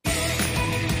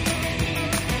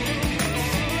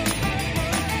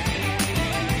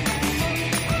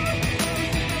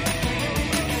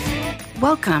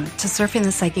Welcome to Surfing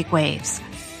the Psychic Waves.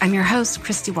 I'm your host,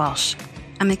 Christy Walsh.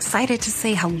 I'm excited to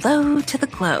say hello to the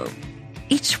globe.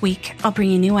 Each week, I'll bring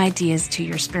you new ideas to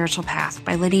your spiritual path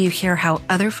by letting you hear how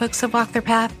other folks have walked their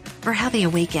path or how they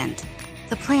awakened.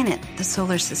 The planet, the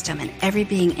solar system, and every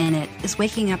being in it is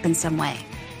waking up in some way.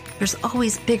 There's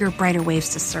always bigger, brighter waves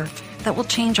to surf that will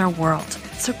change our world,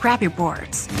 so grab your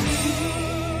boards.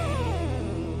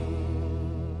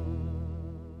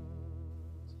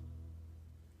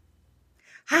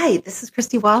 Hi, this is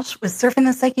Christy Walsh with Surfing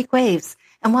the Psychic Waves,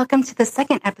 and welcome to the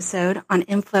second episode on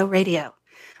Inflow Radio.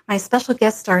 My special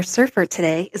guest star surfer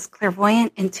today is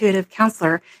clairvoyant, intuitive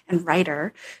counselor, and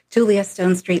writer, Julia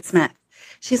Stone Street Smith.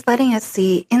 She's letting us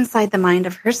see inside the mind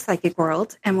of her psychic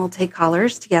world, and we'll take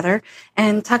callers together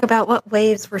and talk about what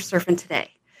waves we're surfing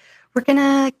today. We're going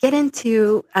to get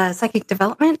into psychic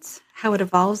development, how it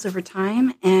evolves over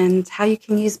time, and how you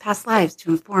can use past lives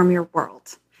to inform your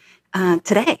world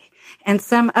today, and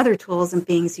some other tools and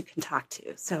beings you can talk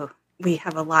to. So we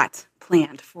have a lot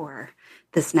planned for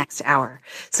this next hour.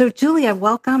 So Julia,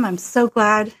 welcome. I'm so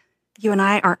glad you and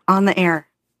I are on the air.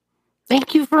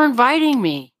 Thank you for inviting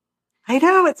me. I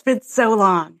know, it's been so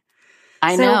long.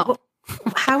 I know.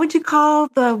 How would you call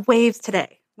the waves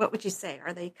today? What would you say?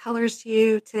 Are they colors to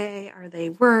you today? Are they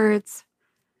words?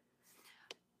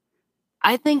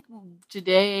 I think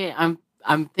today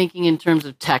I'm thinking in terms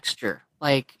of texture.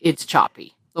 Like, it's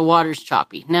choppy. The water's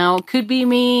choppy. Now, it could be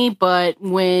me, but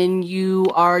when you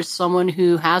are someone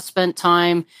who has spent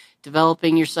time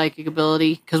developing your psychic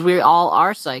ability, because we all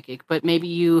are psychic, but maybe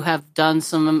you have done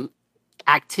some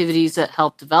activities that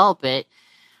help develop it,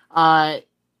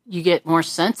 you get more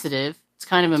sensitive. It's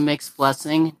kind of a mixed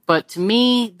blessing. But to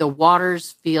me, the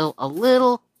waters feel a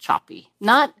little choppy.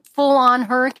 Not full-on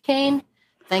hurricane,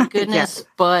 thank goodness, yes,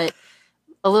 but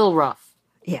a little rough.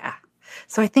 Yeah.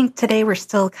 So I think today we're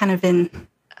still kind of in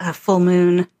a full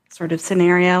moon sort of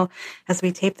scenario as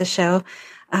we tape the show.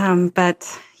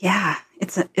 But yeah,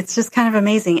 it's just kind of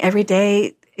amazing. Every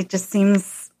day, it just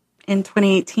seems in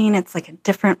 2018, it's like a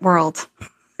different world.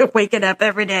 Waking up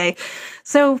every day.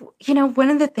 So,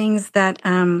 one of the things that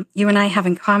you and I have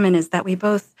in common is that we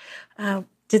both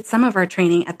did some of our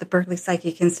training at the Berkeley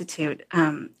Psychic Institute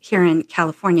here in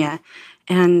California.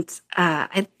 And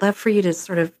I'd love for you to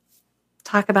sort of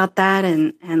talk about that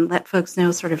and let folks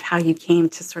know sort of how you came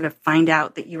to sort of find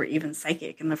out that you were even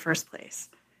psychic in the first place.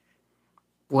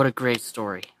 What a great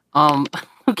story.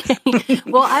 Okay.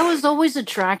 Well, I was always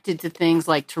attracted to things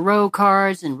like tarot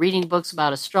cards and reading books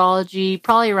about astrology.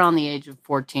 Probably around the age of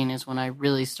 14 is when I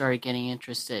really started getting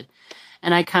interested.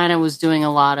 And I kind of was doing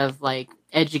a lot of like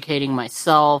educating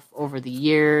myself over the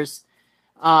years,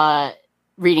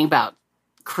 reading about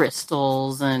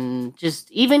crystals and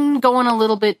just even going a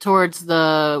little bit towards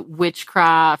the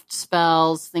witchcraft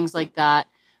spells, things like that.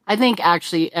 I think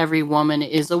actually every woman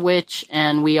is a witch,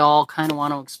 and we all kind of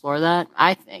want to explore that.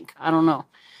 I don't know.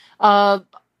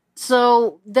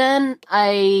 So then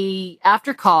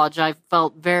after college, I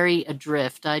felt very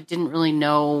adrift. I didn't really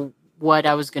know what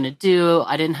I was going to do.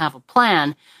 I didn't have a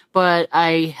plan, but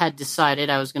I had decided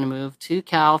I was going to move to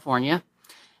California.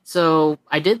 So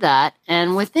I did that.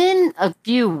 And within a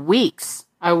few weeks,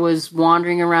 I was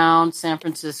wandering around San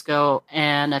Francisco,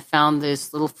 and I found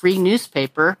this little free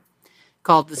newspaper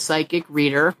called The Psychic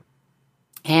Reader.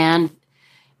 And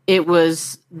it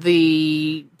was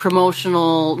the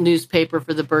promotional newspaper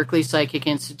for the Berkeley Psychic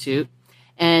Institute.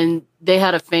 And they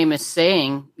had a famous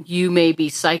saying, "You may be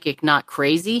psychic, not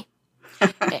crazy."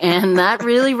 And that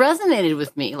really resonated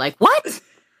with me. Like, what?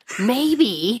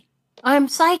 Maybe I'm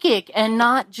psychic and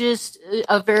not just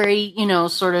a very,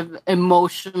 sort of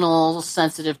emotional,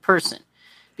 sensitive person.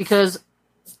 Because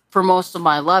for most of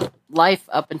my life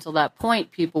up until that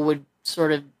point, people would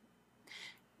sort of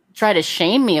try to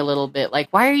shame me a little bit. Like,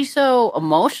 why are you so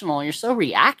emotional? You're so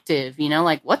reactive,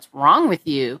 like, what's wrong with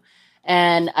you?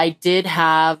 And I did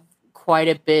have quite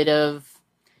a bit of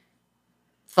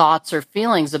thoughts or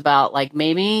feelings about like,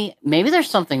 maybe there's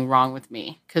something wrong with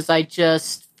me, because I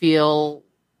feel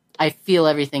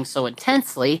everything so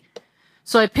intensely.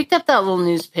 So I picked up that little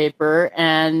newspaper,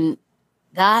 and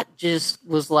that just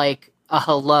was like a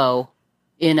hello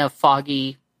in a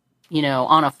foggy,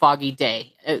 on a foggy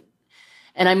day.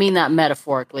 And I mean that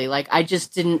metaphorically. Like, I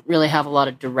just didn't really have a lot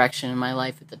of direction in my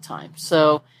life at the time.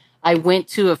 So I went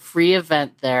to a free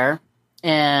event there,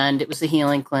 and it was a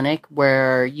healing clinic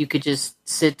where you could just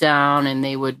sit down and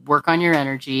they would work on your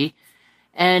energy.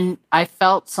 And I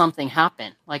felt something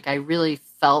happen. Like, I really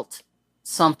felt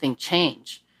something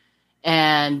change.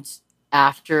 And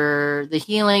after the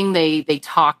healing, they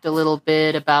talked a little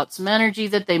bit about some energy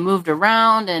that they moved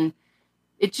around, and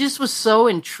it just was so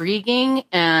intriguing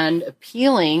and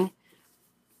appealing.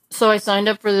 So I signed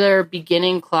up for their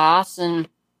beginning class, and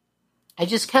I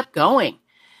just kept going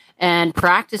and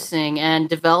practicing and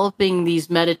developing these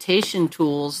meditation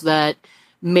tools that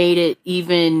made it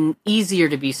even easier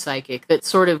to be psychic, that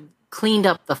sort of cleaned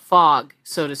up the fog,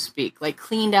 so to speak, like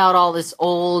cleaned out all this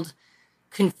old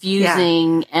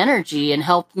confusing energy and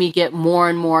helped me get more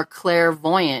and more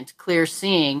clairvoyant, clear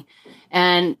seeing.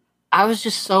 And I was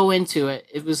just so into it.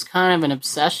 It was kind of an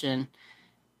obsession.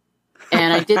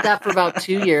 And I did that for about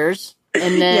 2 years.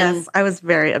 And then, yes, I was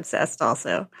very obsessed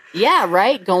also. Yeah,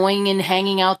 right. Going and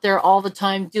hanging out there all the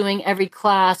time, doing every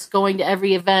class, going to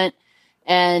every event.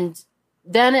 And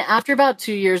then after about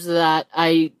 2 years of that,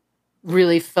 I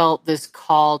really felt this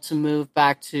call to move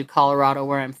back to Colorado,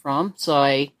 where I'm from. So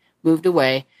I moved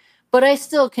away, but I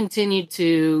still continued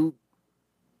to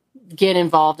get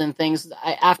involved in things.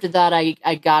 After that,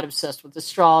 I got obsessed with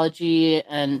astrology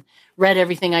and read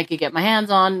everything I could get my hands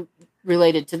on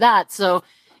related to that. So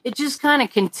it just kind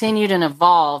of continued and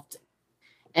evolved.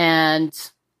 And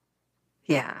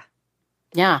yeah.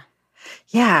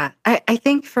 I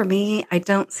think for me, I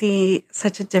don't see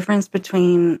such a difference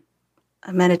between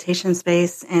a meditation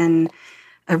space and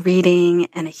a reading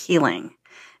and a healing.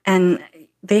 And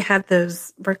they had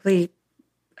those, Berkeley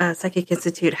Psychic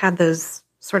Institute had those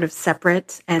sort of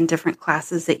separate and different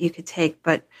classes that you could take.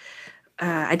 But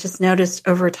I just noticed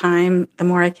over time, the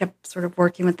more I kept sort of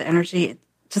working with the energy, it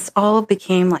just all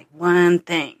became like one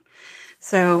thing.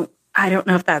 So I don't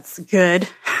know if that's good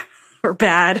or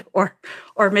bad, or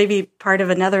maybe part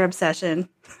of another obsession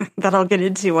that I'll get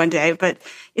into one day. But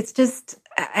it's just,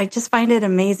 I just find it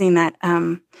amazing that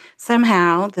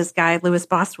somehow this guy, Louis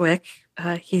Bostwick,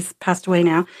 he's passed away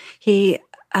now, he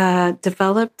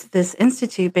developed this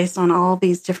institute based on all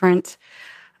these different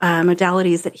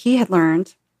modalities that he had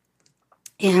learned.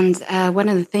 And one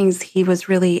of the things he was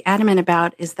really adamant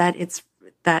about is that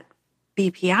that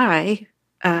BPI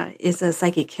is a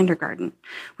psychic kindergarten,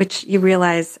 which you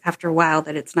realize after a while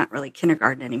that it's not really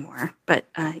kindergarten anymore, but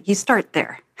you start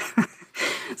there.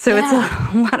 So it's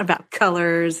a lot about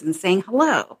colors and saying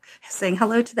hello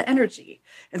to the energy.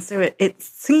 And so it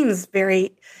seems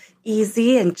very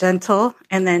easy and gentle.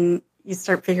 And then you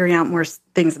start figuring out more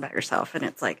things about yourself. And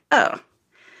it's like, oh,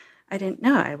 I didn't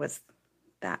know I was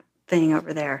that thing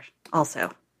over there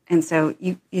also. And so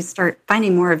you start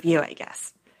finding more of you, I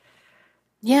guess.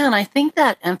 Yeah, and I think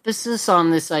that emphasis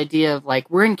on this idea of like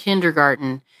we're in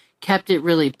kindergarten kept it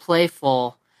really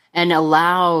playful and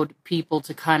allowed people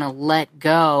to kind of let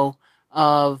go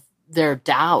of their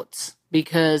doubts.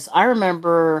 Because I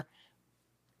remember,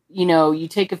 you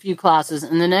take a few classes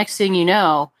and the next thing you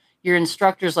know, your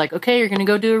instructor's like, okay, you're going to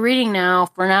go do a reading now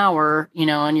for an hour,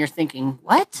 and you're thinking,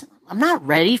 what? I'm not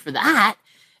ready for that.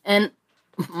 And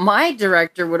my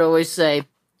director would always say,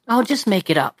 oh, just make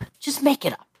it up. Just make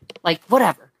it up. Like,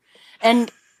 whatever.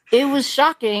 And it was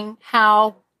shocking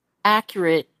how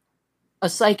accurate a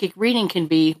psychic reading can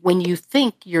be when you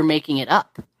think you're making it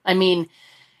up. I mean,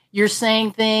 you're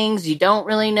saying things you don't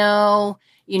really know.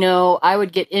 I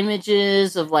would get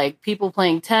images of like people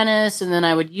playing tennis, and then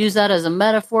I would use that as a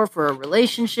metaphor for a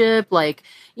relationship. Like,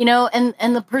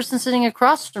 and the person sitting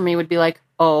across from me would be like,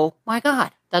 oh my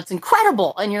God, that's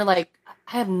incredible. And you're like,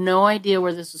 I have no idea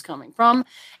where this is coming from.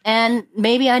 And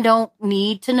maybe I don't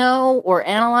need to know or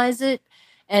analyze it.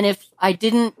 And if I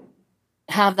didn't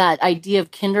have that idea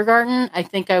of kindergarten, I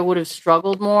think I would have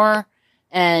struggled more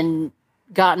and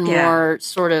gotten more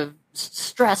sort of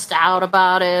stressed out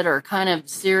about it or kind of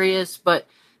serious. But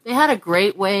they had a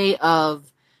great way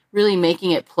of really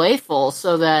making it playful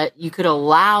so that you could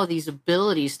allow these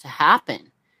abilities to happen.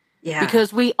 Yeah.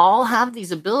 Because we all have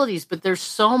these abilities, but there's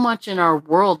so much in our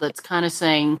world that's kind of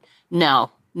saying,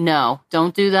 no,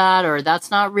 don't do that, or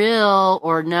that's not real,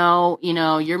 or no,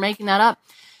 you're making that up.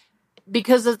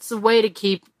 Because it's a way to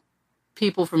keep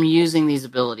people from using these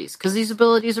abilities, because these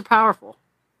abilities are powerful.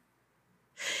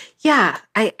 Yeah,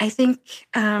 I think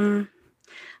I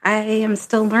am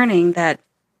still learning that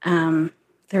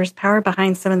there's power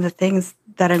behind some of the things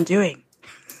that I'm doing.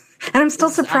 And I'm still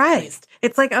surprised.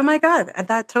 It's like, oh my God,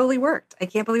 that totally worked. I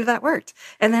can't believe that worked.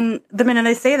 And then the minute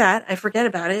I say that, I forget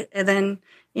about it. And then,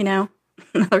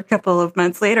 another couple of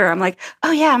months later, I'm like,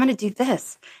 oh yeah, I'm going to do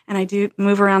this. And I do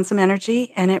move around some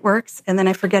energy and it works. And then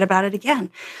I forget about it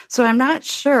again. So I'm not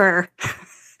sure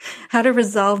how to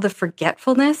resolve the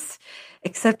forgetfulness,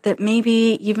 except that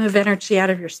maybe you move energy out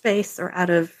of your space or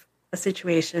out of a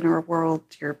situation or a world,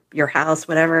 your house,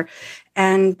 whatever,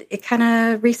 and it kind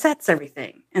of resets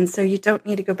everything. And so you don't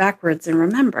need to go backwards and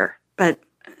remember, but,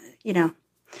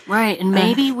 Right, and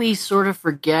maybe we sort of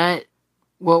forget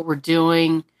what we're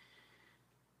doing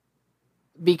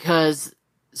because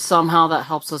somehow that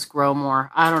helps us grow more.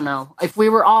 I don't know. If we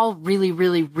were all really,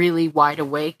 really, really wide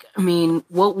awake, I mean,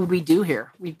 what would we do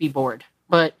here? We'd be bored.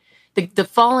 But the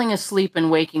falling asleep and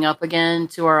waking up again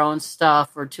to our own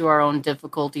stuff or to our own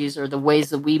difficulties or the ways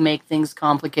that we make things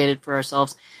complicated for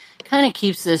ourselves kind of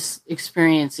keeps this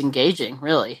experience engaging,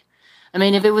 really. I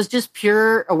mean, if it was just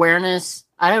pure awareness,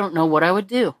 I don't know what I would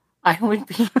do. I would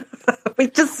be...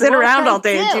 We'd just sit around all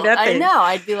day and do nothing. I know.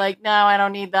 I'd be like, no, I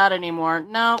don't need that anymore.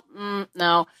 No,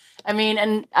 no. I mean,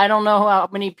 and I don't know how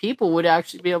many people would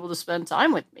actually be able to spend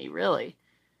time with me, really.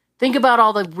 Think about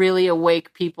all the really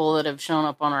awake people that have shown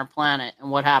up on our planet and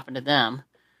what happened to them.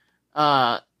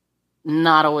 Not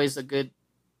always a good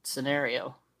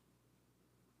scenario.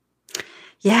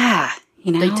 Yeah,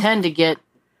 They tend to get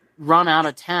run out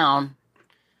of town,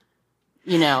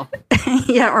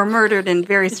 Yeah, or murdered in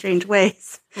very strange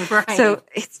ways. Right. So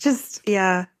it's just,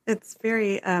 it's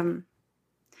very,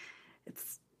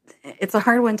 it's a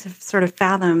hard one to sort of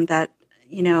fathom that,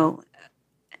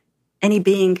 any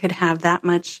being could have that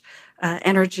much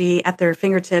energy at their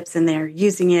fingertips and they're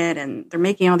using it and they're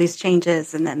making all these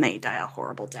changes and then they die a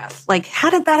horrible death. Like,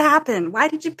 how did that happen? Why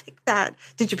did you pick that?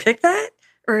 Did you pick that?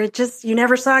 Or it just, you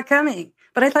never saw it coming?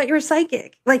 But I thought you were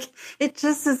psychic. Like, it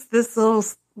just is this little,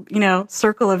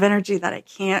 circle of energy that I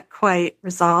can't quite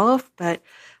resolve. But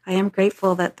I am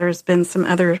grateful that there's been some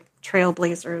other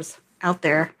trailblazers out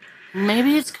there.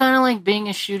 Maybe it's kind of like being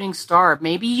a shooting star.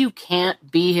 Maybe you can't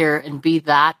be here and be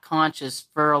that conscious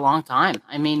for a long time.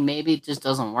 I mean, maybe it just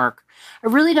doesn't work. I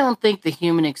really don't think the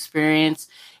human experience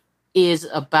is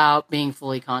about being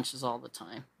fully conscious all the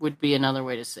time, would be another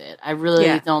way to say it. I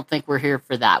really don't think we're here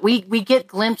for that. We get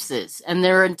glimpses, and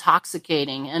they're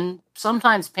intoxicating and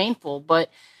sometimes painful, but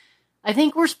I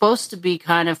think we're supposed to be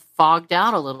kind of fogged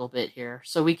out a little bit here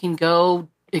so we can go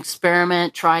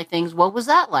experiment, try things. What was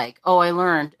that like? Oh, I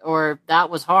learned, or that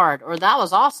was hard, or that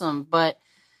was awesome. But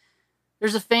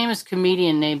there's a famous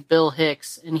comedian named Bill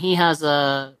Hicks, and there's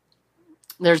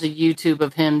a YouTube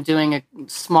of him doing a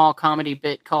small comedy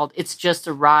bit called It's Just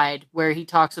a Ride, where he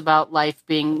talks about life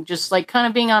being just like kind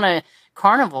of being on a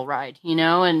carnival ride,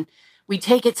 and we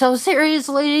take it so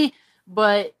seriously,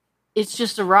 but it's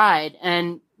just a ride.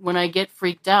 And when I get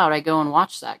freaked out, I go and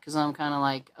watch that because I'm kind of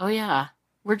like, oh yeah,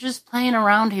 we're just playing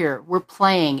around here. We're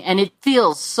playing, and it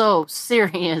feels so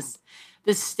serious.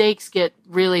 The stakes get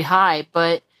really high,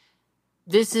 but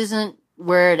this isn't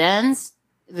where it ends.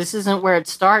 This isn't where it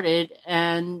started,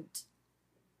 and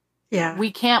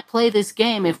we can't play this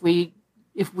game if we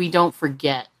don't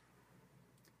forget.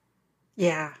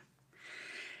 Yeah,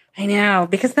 I know,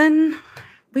 because then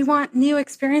we want new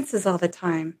experiences all the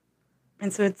time,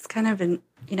 and so it's kind of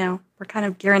we're kind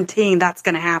of guaranteeing that's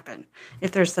going to happen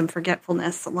if there's some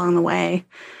forgetfulness along the way.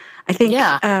 I think,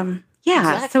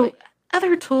 exactly. So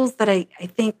other tools that I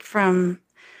think from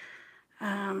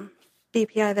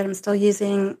BPI that I'm still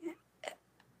using.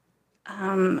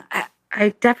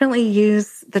 I definitely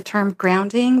use the term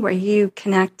grounding, where you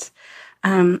connect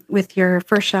with your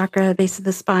first chakra, base of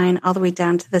the spine, all the way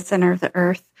down to the center of the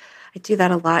earth. I do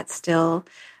that a lot still.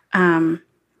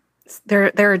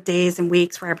 There are days and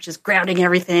weeks where I'm just grounding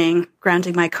everything,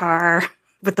 grounding my car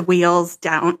with the wheels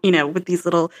down, with these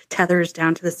little tethers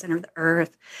down to the center of the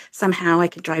earth. Somehow I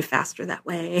can drive faster that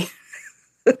way.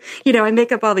 I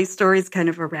make up all these stories kind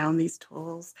of around these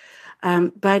tools.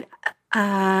 But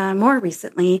more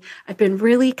recently, I've been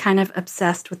really kind of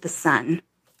obsessed with the sun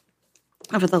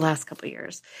over the last couple of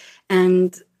years.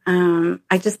 And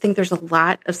I just think there's a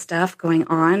lot of stuff going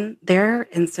on there.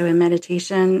 And so in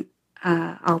meditation,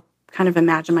 I'll kind of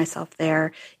imagine myself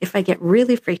there. If I get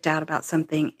really freaked out about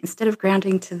something, instead of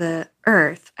grounding to the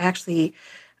earth, I actually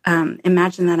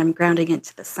imagine that I'm grounding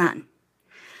into the sun.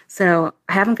 So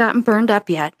I haven't gotten burned up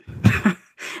yet.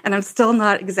 And I'm still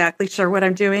not exactly sure what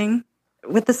I'm doing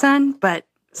with the sun, but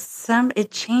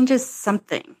it changes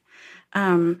something.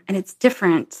 And it's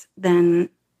different than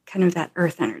kind of that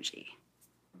earth energy,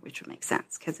 which would make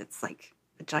sense because it's like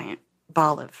a giant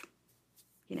ball of,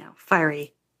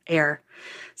 fiery air.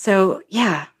 So,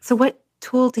 yeah. So what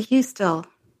tool do you still,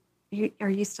 are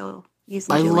you still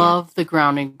using? I Julia? love the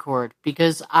grounding cord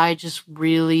because I just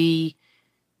really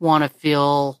want to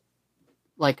feel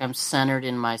like I'm centered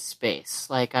in my space,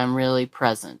 like I'm really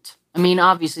present. I mean,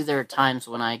 obviously there are times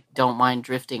when I don't mind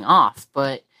drifting off,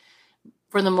 but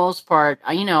for the most part,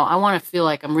 I want to feel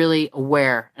like I'm really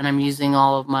aware and I'm using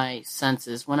all of my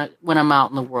senses when I'm out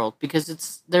in the world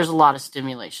because there's a lot of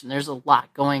stimulation. There's a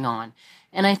lot going on.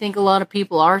 And I think a lot of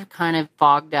people are kind of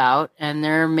fogged out and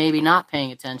they're maybe not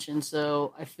paying attention.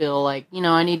 So I feel like,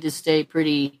 I need to stay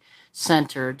pretty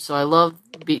centered. So I love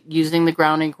using the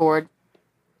grounding cord.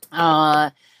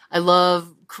 I I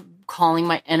love calling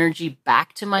my energy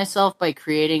back to myself by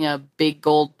creating a big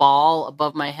gold ball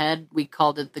above my head. We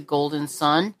called it the Golden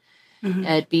Sun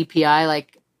at BPI.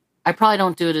 Like, I probably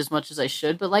don't do it as much as I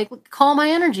should, but like call my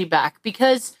energy back,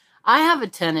 because I have a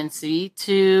tendency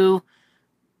to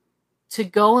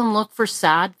go and look for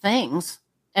sad things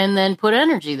and then put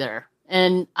energy there.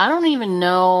 And I don't even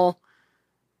know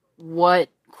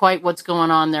what's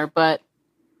going on there, but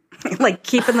like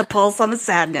keeping the pulse on the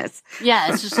sadness.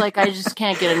 Yeah, it's just like I just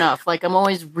can't get enough. Like, I'm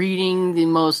always reading the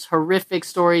most horrific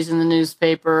stories in the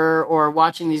newspaper or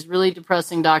watching these really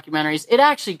depressing documentaries. It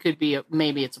actually could be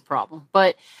maybe it's a problem,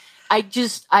 but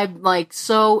I'm like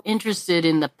so interested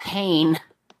in the pain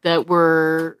that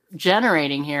we're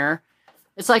generating here.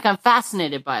 It's like I'm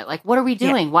fascinated by it. Like, what are we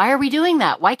doing? Yeah. Why are we doing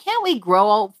that? Why can't we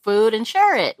grow food and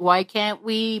share it? Why can't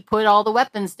we put all the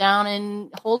weapons down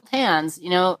and hold hands? You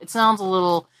know, it sounds a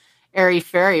little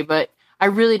airy-fairy, but I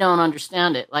really don't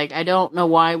understand it. Like, I don't know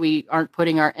why we aren't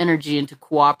putting our energy into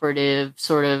cooperative,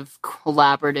 sort of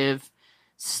collaborative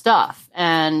stuff.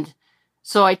 And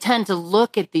so I tend to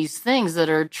look at these things that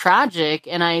are tragic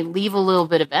and I leave a little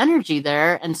bit of energy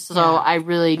there. And so I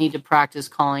really need to practice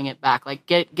calling it back. Like,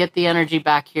 get the energy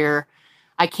back here.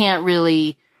 I can't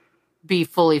really be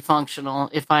fully functional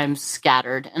if I'm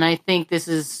scattered. And I think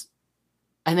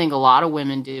a lot of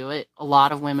women do it. A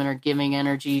lot of women are giving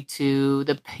energy to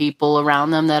the people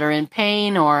around them that are in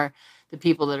pain or the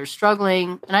people that are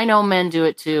struggling. And I know men do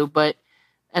it too, but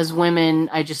as women,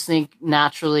 I just think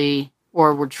naturally,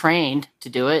 or we're trained to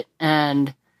do it.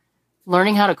 And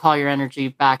learning how to call your energy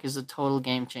back is a total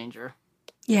game changer.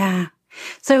 Yeah.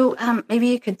 So maybe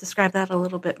you could describe that a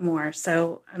little bit more.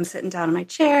 So I'm sitting down in my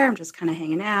chair, I'm just kind of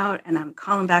hanging out, and I'm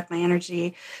calling back my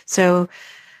energy. So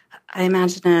I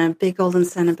imagine a big golden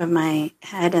sun above my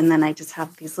head, and then I just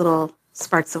have these little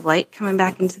sparks of light coming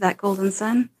back into that golden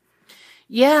sun.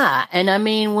 Yeah. And I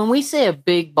mean, when we say a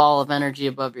big ball of energy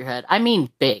above your head, I mean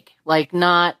big, like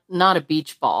not a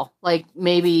beach ball, like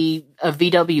maybe a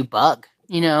VW bug,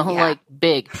 like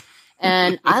big.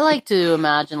 And I like to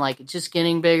imagine like it's just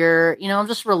getting bigger. I'm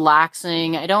just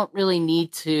relaxing. I don't really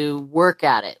need to work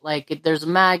at it. Like, if there's a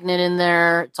magnet in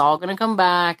there, it's all going to come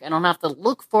back. I don't have to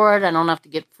look for it. I don't have to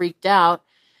get freaked out.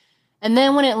 And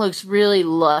then when it looks really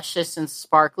luscious and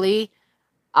sparkly,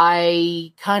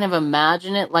 I kind of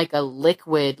imagine it like a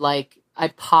liquid. Like, I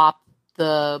pop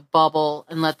the bubble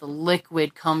and let the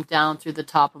liquid come down through the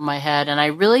top of my head. And I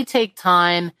really take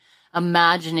time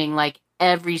imagining like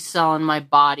every cell in my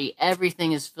body,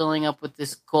 everything is filling up with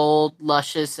this gold,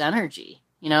 luscious energy,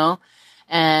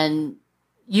 And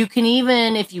you can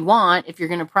even, if you want, if you're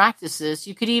going to practice this,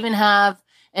 you could even have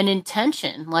an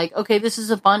intention like, okay, this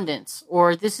is abundance,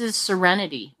 or this is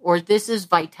serenity, or this is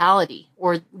vitality,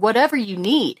 or whatever you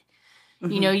need.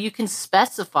 Mm-hmm. You can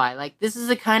specify like, this is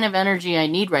the kind of energy I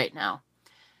need right now.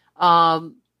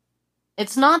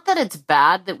 It's not that it's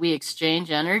bad that we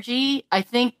exchange energy. I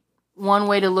think one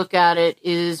way to look at it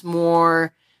is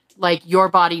more like your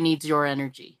body needs your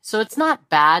energy. So it's not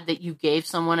bad that you gave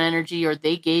someone energy or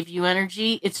they gave you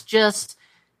energy. It's just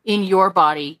in your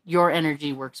body, your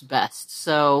energy works best.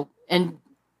 So, and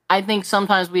I think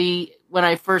sometimes when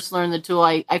I first learned the tool,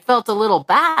 I felt a little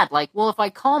bad. Like, well, if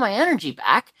I call my energy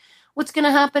back, what's going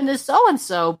to happen to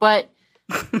so-and-so? But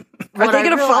are they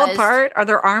going to fall apart? Are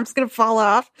their arms going to fall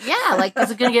off? Yeah. Like,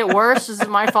 is it going to get worse? Is it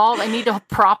my fault? I need to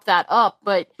prop that up.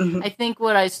 But I think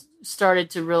what I started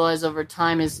to realize over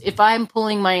time is if I'm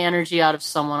pulling my energy out of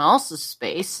someone else's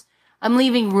space, I'm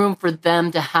leaving room for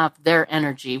them to have their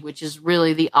energy, which is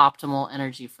really the optimal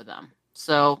energy for them.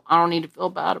 So I don't need to feel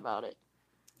bad about it.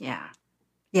 Yeah.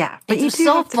 Yeah. But it's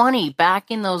so funny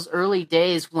back in those early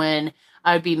days when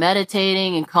I'd be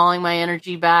meditating and calling my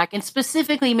energy back, and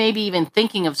specifically maybe even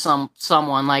thinking of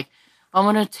someone like, I'm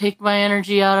going to take my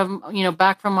energy out of,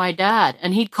 back from my dad.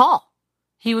 And he would call.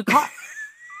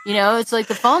 It's like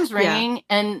the phone's ringing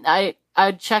and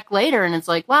I'd check later and it's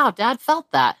like, wow, Dad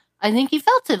felt that. I think he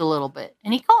felt it a little bit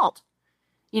and he called.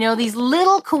 These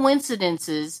little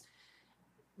coincidences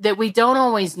that we don't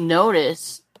always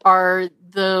notice are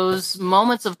those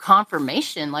moments of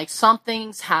confirmation, like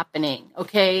something's happening,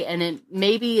 okay? And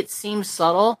maybe it seems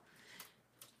subtle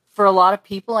for a lot of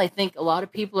people. I think a lot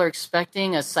of people are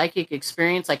expecting a psychic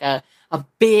experience, like a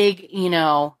big,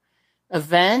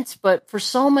 event. But for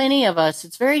so many of us,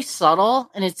 it's very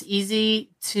subtle and it's easy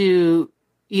to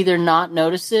either not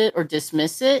notice it or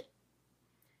dismiss it.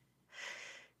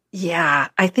 Yeah,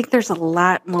 I think there's a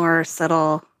lot more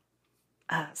subtle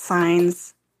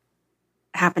signs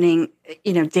happening,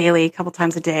 daily, a couple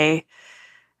times a day.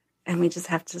 And we just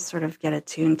have to sort of get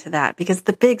attuned to that because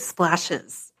the big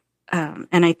splashes,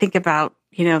 and I think about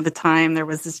the time there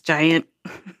was this giant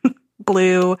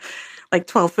blue, like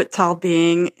 12-foot tall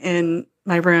being in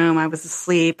my room. I was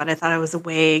asleep, but I thought I was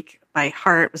awake. My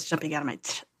heart was jumping out of my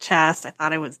chest. I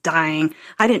thought I was dying.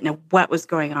 I didn't know what was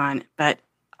going on, but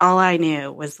all I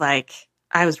knew was like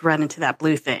I was running to that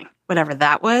blue thing, whatever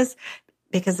that was,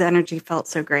 because the energy felt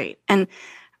so great. And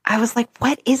I was like,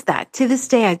 what is that? To this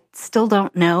day, I still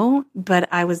don't know, but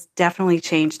I was definitely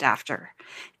changed after.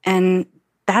 And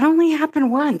that only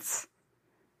happened once.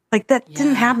 Like that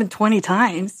didn't happen 20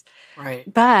 times.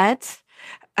 Right. But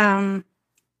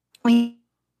we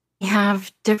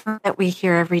have different that we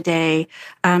hear every day.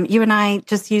 You and I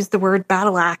just used the word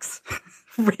battle axe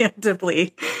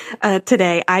randomly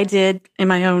today. I did in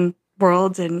my own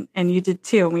world, and you did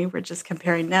too. And we were just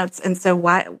comparing notes. And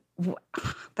so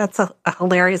that's a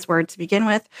hilarious word to begin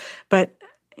with, but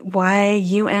why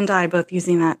you and I both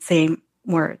using that same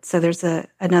word. So there's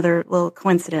another little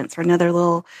coincidence or another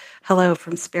little hello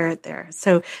from spirit there.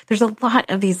 So there's a lot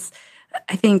of these,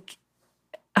 I think,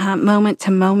 moment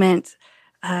to moment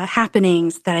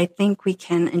happenings that I think we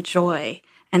can enjoy.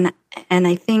 And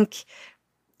I think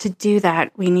to do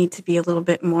that, we need to be a little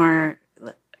bit more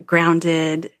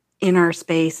grounded in our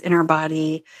space, in our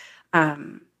body,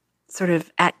 sort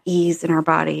of at ease in our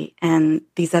body, and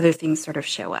these other things sort of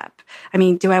show up. I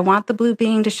mean, do I want the blue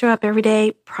being to show up every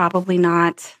day? Probably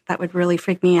not. That would really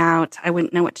freak me out. I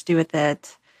wouldn't know what to do with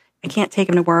it. I can't take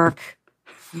him to work.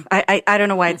 I don't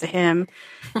know why it's a him.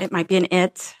 It might be an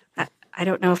it. I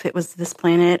don't know if it was this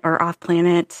planet or off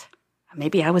planet.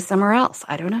 Maybe I was somewhere else.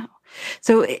 I don't know.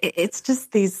 So it's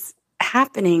just these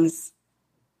happenings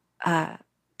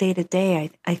day to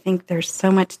day. I think there's so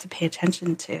much to pay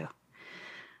attention to.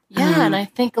 Yeah, and I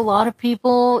think a lot of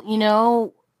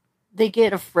people, they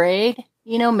get afraid.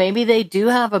 Maybe they do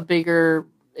have a bigger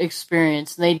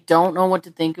experience and they don't know what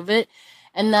to think of it.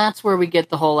 And that's where we get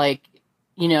the whole,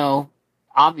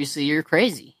 obviously you're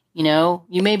crazy. You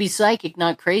may be psychic,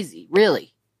 not crazy,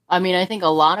 really. I mean, I think a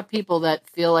lot of people that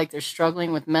feel like they're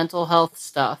struggling with mental health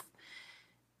stuff,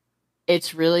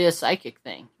 it's really a psychic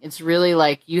thing. It's really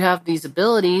like you have these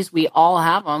abilities, we all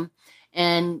have them,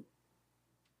 and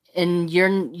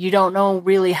you don't know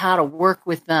really how to work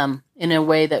with them in a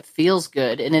way that feels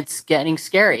good, and it's getting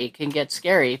scary. It can get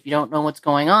scary if you don't know what's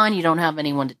going on. You don't have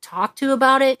anyone to talk to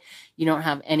about it. You don't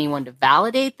have anyone to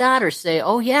validate that or say,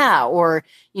 oh yeah, or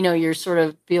you're sort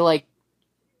of feel like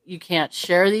you can't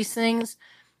share these things,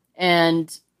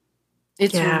 and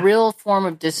it's a real form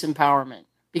of disempowerment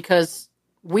because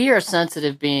we are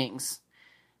sensitive beings.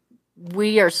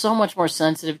 We are so much more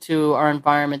sensitive to our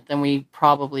environment than we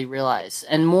probably realize,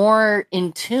 and more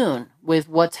in tune with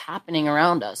what's happening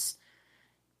around us.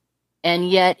 And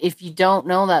yet, if you don't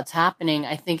know that's happening,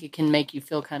 I think it can make you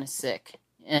feel kind of sick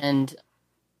and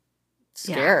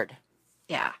scared.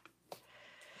 Yeah,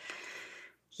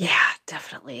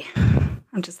 definitely.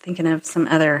 I'm just thinking of some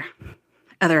other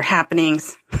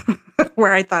happenings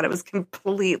where I thought it was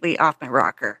completely off my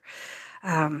rocker.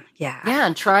 And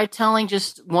try telling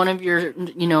just one of your,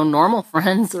 normal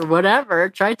friends or whatever.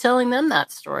 Try telling them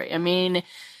that story. I mean,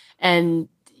 and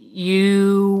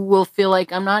you will feel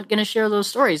like I'm not going to share those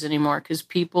stories anymore because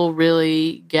people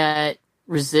really get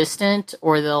resistant,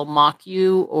 or they'll mock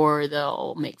you, or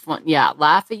they'll make fun,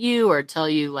 laugh at you, or tell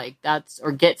you like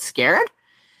or get scared.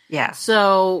 Yeah.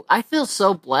 So I feel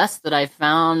so blessed that I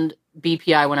found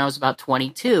BPI when I was about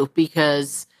 22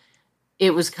 because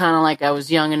it was kind of like I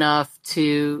was young enough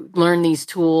to learn these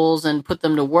tools and put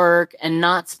them to work and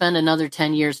not spend another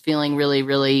 10 years feeling really,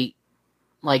 really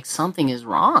like something is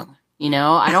wrong.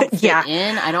 I don't fit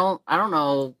in. I don't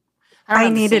know. I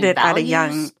needed it at a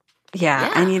young,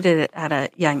 I needed it at a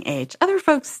young age. Other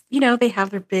folks, they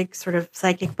have their big sort of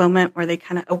psychic moment where they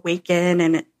kind of awaken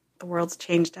and the world's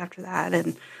changed after that.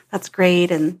 And that's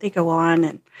great. And they go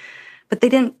on but they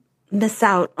didn't miss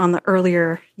out on the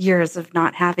earlier years of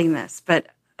not having this. But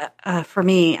for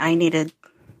me, I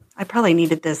probably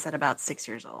needed this at about 6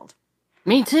 years old.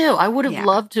 Me too. I would have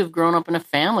loved to have grown up in a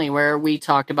family where we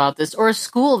talked about this, or a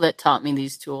school that taught me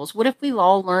these tools. What if we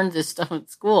all learned this stuff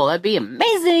at school? That'd be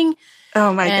amazing.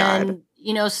 Oh my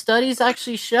God. Studies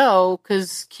actually show,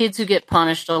 because kids who get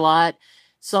punished a lot,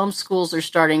 some schools are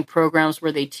starting programs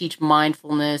where they teach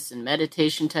mindfulness and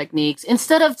meditation techniques.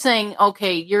 Instead of saying,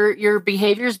 okay, your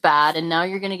behavior's bad and now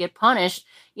you're going to get punished,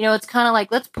 it's kind of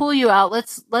like, let's pull you out.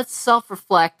 Let's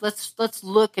self-reflect. Let's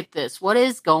look at this. What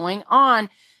is going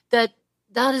on?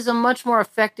 That is a much more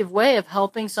effective way of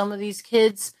helping some of these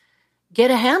kids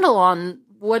get a handle on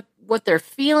what they're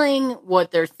feeling,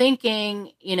 what they're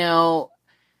thinking,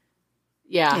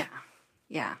 Yeah.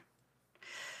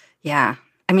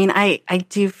 I mean, I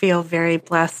do feel very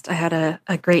blessed. I had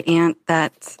a great aunt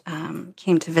that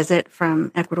came to visit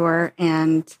from Ecuador,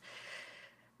 and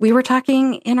we were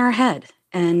talking in our head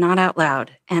and not out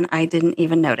loud, and I didn't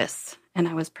even notice, and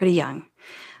I was pretty young.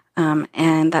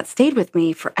 And that stayed with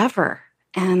me forever.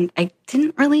 And I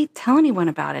didn't really tell anyone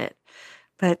about it,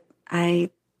 but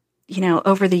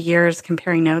over the years,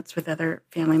 comparing notes with other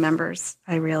family members,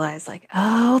 I realized like,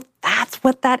 oh, that's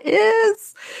what that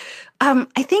is.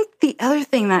 I think the other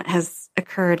thing that has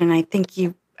occurred, and I think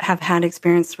you have had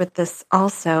experience with this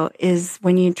also, is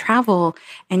when you travel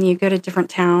and you go to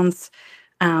different towns,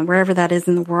 wherever that is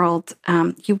in the world,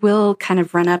 you will kind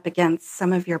of run up against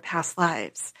some of your past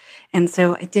lives. And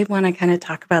so I did want to kind of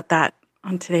talk about that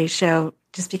on today's show,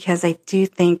 just because I do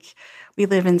think we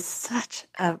live in such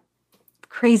a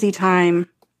crazy time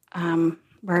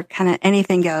where kind of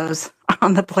anything goes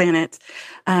on the planet.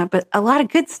 But a lot of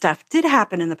good stuff did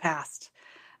happen in the past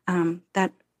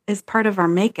that is part of our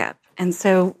makeup. And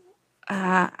so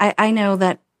I know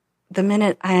that the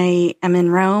minute I am in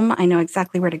Rome, I know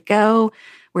exactly where to go,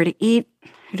 where to eat,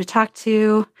 who to talk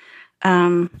to.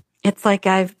 It's like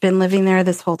I've been living there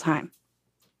this whole time,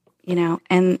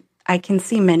 and I can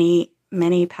see many,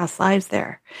 many past lives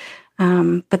there.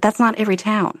 But that's not every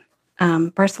town.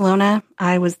 Barcelona,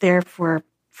 I was there for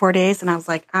 4 days, and I was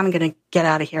like, I'm going to get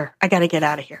out of here. I got to get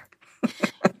out of here.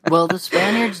 Well, the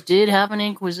Spaniards did have an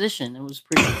Inquisition. It was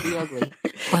pretty ugly.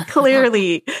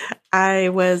 Clearly, I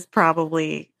was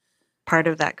probably part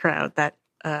of that crowd that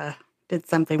did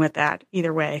something with that.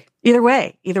 Either way, it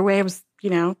was,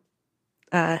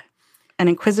 an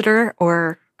inquisitor,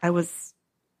 or I was,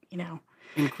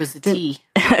 Inquisitee.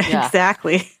 Yeah.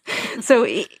 Exactly. So,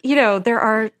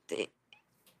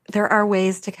 there are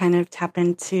ways to kind of tap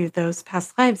into those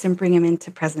past lives and bring them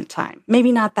into present time.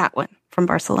 Maybe not that one from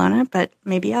Barcelona, but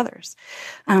maybe others.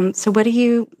 So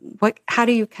how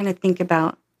do you kind of think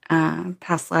about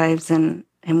past lives, and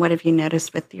what have you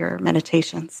noticed with your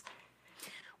meditations?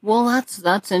 Well,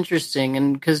 that's interesting,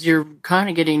 and because you're kind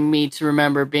of getting me to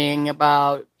remember being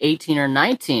about 18 or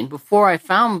 19 before I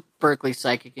found Berkeley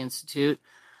Psychic Institute.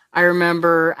 I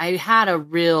remember I had a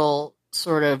real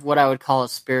sort of what I would call a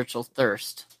spiritual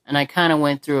thirst, and I kind of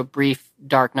went through a brief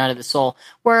dark night of the soul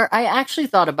where I actually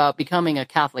thought about becoming a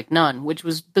Catholic nun, which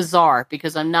was bizarre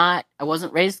because I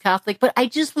wasn't raised Catholic, but I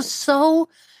just was so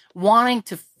wanting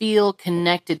to feel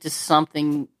connected to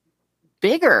something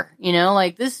bigger,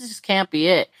 like this just can't be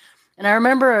it. And I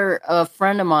remember a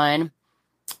friend of mine,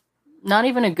 not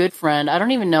even a good friend, I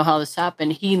don't even know how this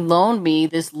happened, he loaned me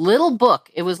this little book.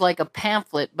 It was like a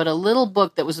pamphlet, but a little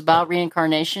book that was about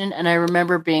reincarnation. And I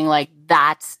remember being like,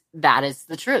 that is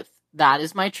the truth. That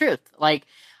is my truth. Like,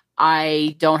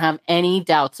 I don't have any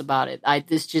doubts about it.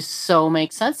 This just so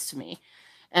makes sense to me.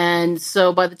 And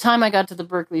so by the time I got to the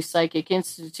Berkeley Psychic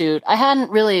Institute, I hadn't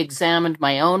really examined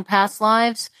my own past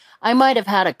lives. I might have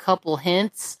had a couple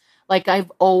hints. Like,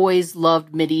 I've always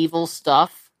loved medieval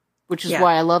stuff, which is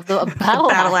why I love the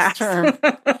battle axe term.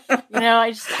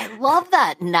 I love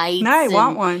that. Knights. No, I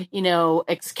want one.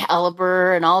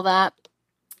 Excalibur and all that.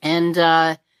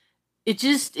 And it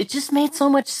just made so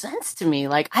much sense to me.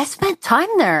 Like, I spent time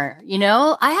there,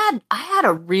 I had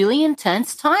a really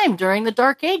intense time during the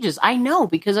Dark Ages. I know,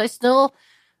 because I still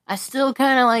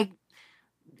kind of like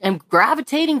am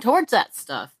gravitating towards that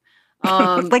stuff.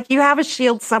 Like, you have a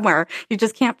shield somewhere, you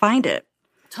just can't find it.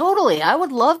 Totally. I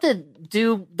would love to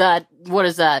do that. What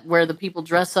is that? Where the people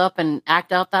dress up and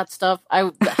act out that stuff.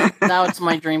 That's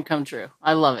my dream come true.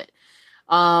 I love it.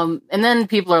 And then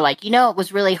people are like, it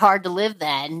was really hard to live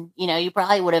then. You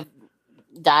probably would have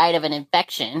died of an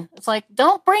infection. It's like,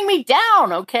 don't bring me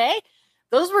down, okay?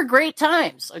 Those were great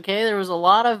times, okay? There was a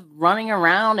lot of running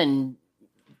around and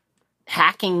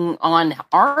hacking on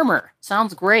armor.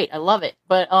 Sounds great. I love it.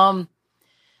 But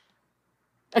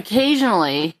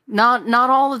occasionally, not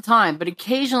all the time, but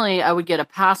occasionally I would get a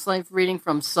past life reading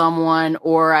from someone,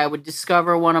 or I would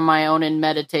discover one of my own in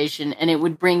meditation, and it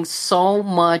would bring so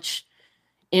much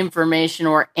information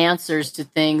or answers to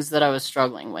things that I was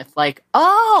struggling with. Like,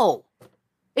 oh,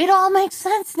 it all makes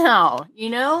sense now,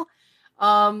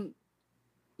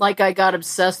 Like, I got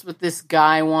obsessed with this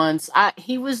guy once.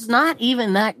 He was not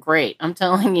even that great. I'm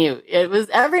telling you,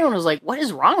 everyone was like, what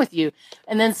is wrong with you?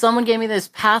 And then someone gave me this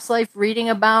past life reading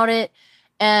about it.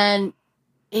 And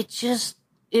it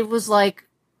was like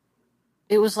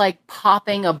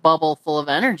popping a bubble full of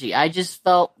energy. I just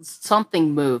felt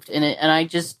something moved in it, and I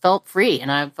just felt free,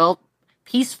 and I felt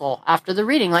peaceful after the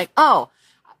reading. Like, oh,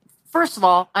 first of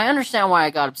all, I understand why I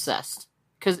got obsessed,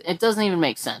 because it doesn't even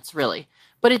make sense, really.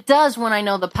 But it does when I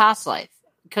know the past life,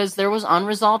 because there was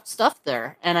unresolved stuff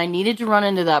there, and I needed to run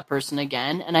into that person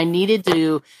again, and I needed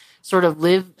to sort of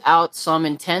live out some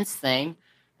intense thing.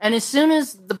 And as soon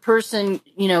as the person,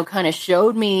 kind of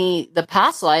showed me the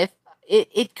past life,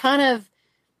 it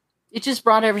just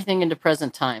brought everything into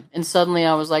present time. And suddenly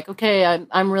I was like, okay,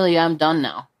 I'm done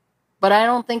now. But I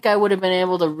don't think I would have been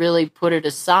able to really put it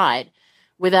aside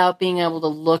without being able to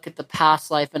look at the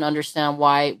past life and understand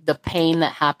why the pain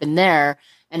that happened there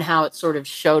and how it sort of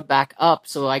showed back up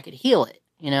so I could heal it,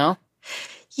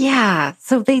 Yeah.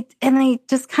 So they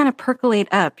just kind of percolate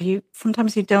up.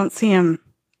 Sometimes you don't see them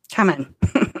coming.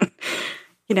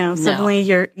 Suddenly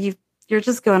you're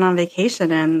just going on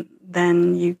vacation, and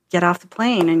then you get off the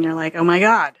plane and you're like, oh my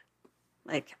God,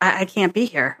 like I can't be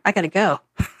here. I got to go.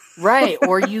 Right.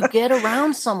 Or you get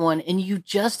around someone and you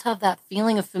just have that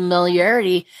feeling of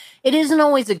familiarity. It isn't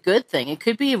always a good thing. It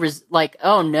could be like,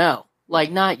 oh no,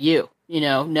 like not you,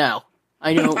 no,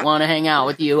 I don't want to hang out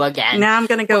with you again. Now I'm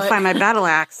going to go find my battle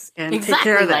axe and take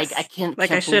care of this. Like I can't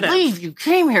believe you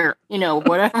came here,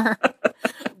 whatever.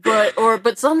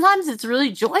 But sometimes it's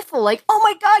really joyful. Like, oh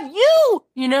my God,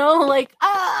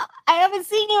 I haven't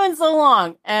seen you in so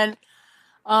long. And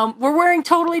we're wearing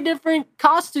totally different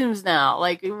costumes now.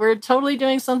 Like we're totally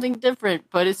doing something different,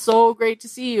 but it's so great to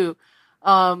see you.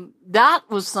 That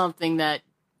was something that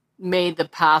made the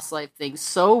past life thing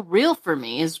so real for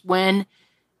me, is when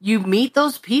you meet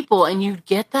those people and you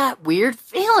get that weird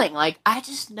feeling. Like, I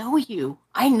just know you.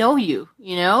 I know you,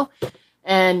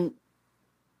 and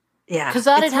yeah, because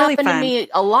that had really happened fun to me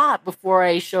a lot before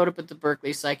I showed up at the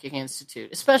Berkeley Psychic Institute,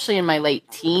 especially in my late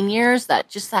teen years,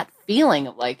 that feeling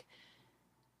of like,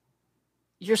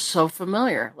 you're so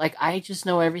familiar. Like, I just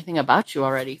know everything about you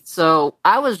already. So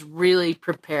I was really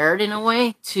prepared in a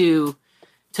way to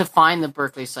find the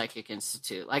Berkeley Psychic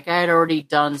Institute. Like, I had already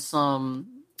done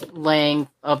some laying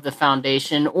of the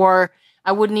foundation, or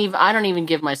I don't even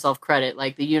give myself credit.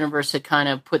 Like, the universe had kind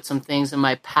of put some things in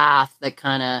my path that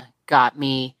kind of got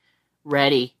me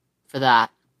ready for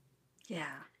that. Yeah.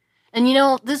 And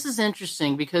this is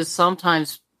interesting because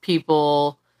sometimes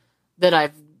people that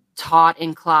I've taught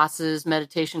in classes,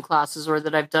 meditation classes, or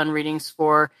that I've done readings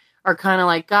for, are kind of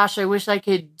like, gosh, I wish I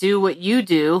could do what you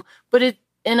do.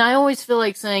 And I always feel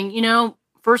like saying,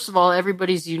 first of all,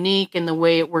 everybody's unique and the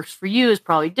way it works for you is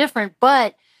probably different,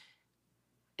 but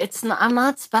I'm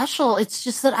not special. It's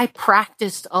just that I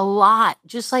practiced a lot.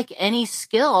 Just like any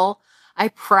skill, I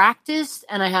practiced,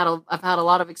 and I've had a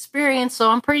lot of experience,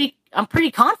 so I'm pretty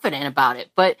confident about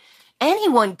it. But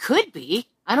anyone could be.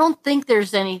 I don't think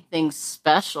there's anything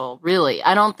special, really.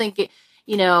 I don't think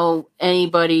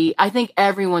anybody. I think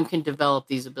everyone can develop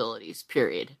these abilities.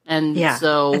 Period. And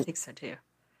so I think so too.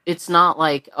 It's not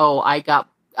like, oh, I got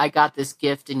this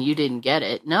gift and you didn't get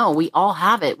it. No, we all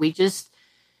have it. We just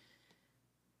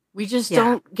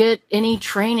don't get any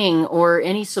training or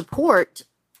any support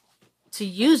to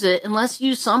use it unless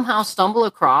you somehow stumble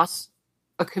across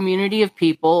a community of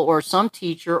people or some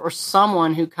teacher or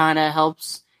someone who kind of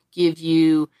helps give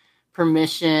you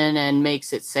permission and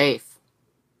makes it safe.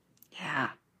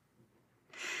 Yeah.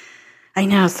 I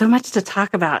know, so much to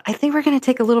talk about. I think we're going to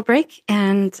take a little break,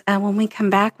 and when we come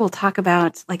back, we'll talk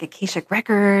about like Akashic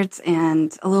Records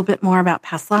and a little bit more about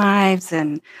past lives,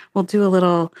 and we'll do a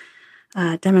little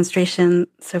demonstration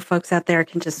so folks out there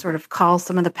can just sort of call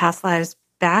some of the past lives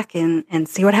back and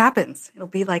see what happens. It'll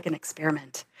be like an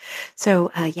experiment.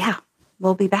 So,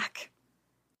 we'll be back.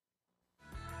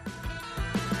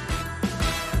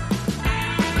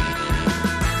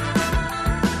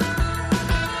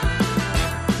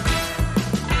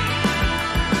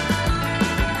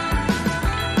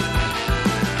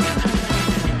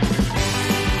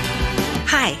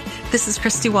 Hi, this is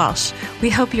Christy Walsh.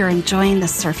 We hope you're enjoying the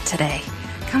surf today.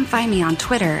 Come find me on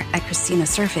Twitter at Christina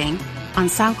Surfing, on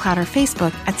SoundCloud or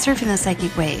Facebook at Surfing the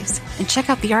Psychic Waves, and check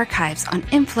out the archives on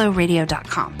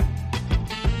infloradio.com.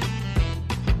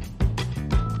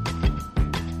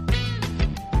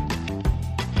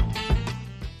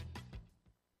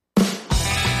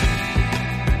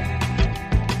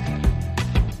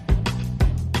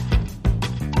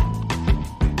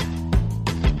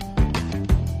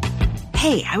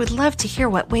 Hey, I would love to hear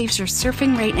what waves you're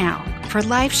surfing right now. For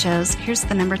live shows, here's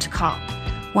the number to call.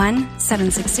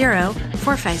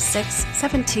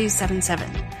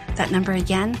 1-760-456-7277. That number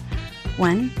again,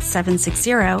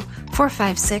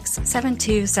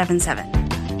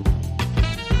 1-760-456-7277.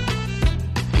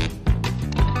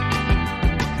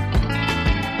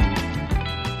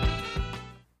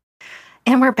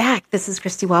 And we're back. This is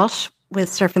Christy Walsh with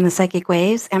Surfing the Psychic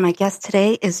Waves, and my guest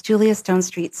today is Julia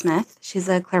Stonestreet Smith. She's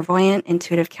a clairvoyant,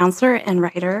 intuitive counselor and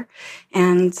writer,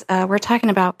 and we're talking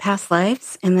about past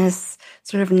lives in this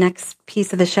sort of next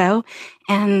piece of the show.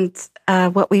 And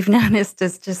what we've noticed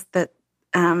is just that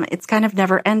it's kind of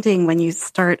never ending when you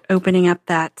start opening up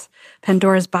that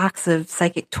Pandora's box of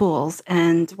psychic tools.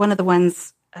 And one of the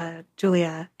ones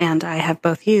Julia and I have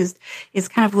both used is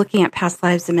kind of looking at past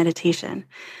lives in meditation.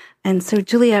 And so,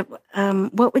 Julia,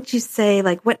 what would you say,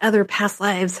 like, what other past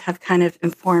lives have kind of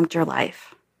informed your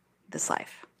life, this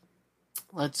life?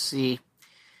 Let's see.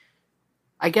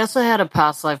 I guess I had a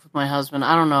past life with my husband.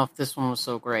 I don't know if this one was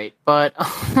so great, but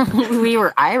we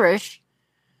were Irish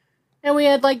and we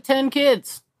had like 10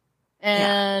 kids.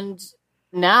 And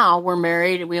now we're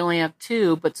married and we only have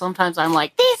 2, but sometimes I'm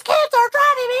like, these kids are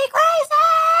driving me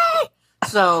crazy.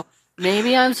 So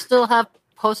maybe I still have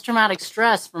post-traumatic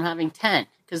stress from having 10.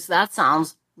 Because that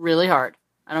sounds really hard.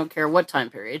 I don't care what time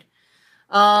period.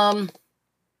 Gosh.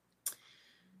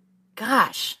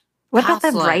 What about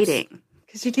the writing?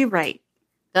 Because you do write.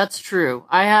 That's true.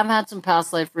 I have had some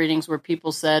past life readings where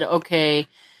people said, okay,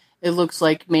 it looks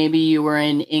like maybe you were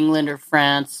in England or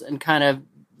France and kind of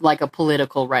like a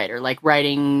political writer, like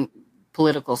writing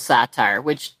political satire,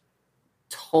 which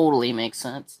totally makes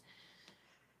sense.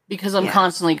 Because I'm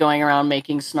constantly going around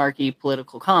making snarky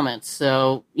political comments.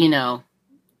 So, you know.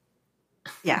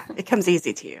 Yeah, it comes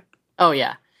easy to you. Oh,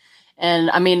 yeah.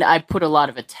 And I mean, I put a lot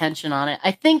of attention on it.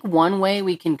 I think one way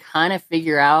we can kind of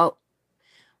figure out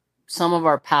some of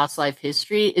our past life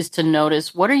history is to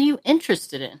notice, what are you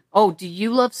interested in? Oh, do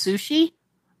you love sushi?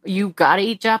 You gotta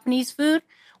eat Japanese food?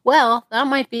 Well, that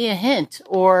might be a hint.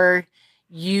 Or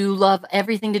you love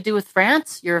everything to do with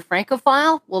France? You're a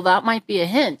Francophile? Well, that might be a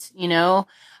hint, you know?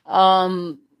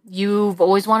 You've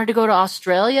always wanted to go to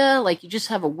Australia, like you just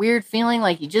have a weird feeling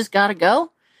like you just got to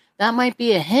go. That might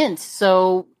be a hint.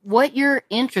 So what you're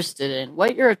interested in,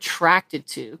 what you're attracted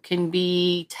to can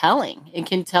be telling. It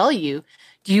can tell you,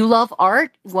 do you love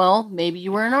art? Well, maybe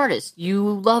you were an artist. You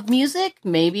love music?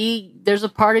 Maybe there's a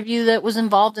part of you that was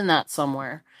involved in that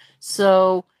somewhere.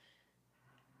 So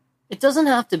it doesn't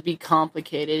have to be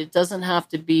complicated. It doesn't have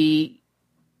to be,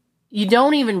 you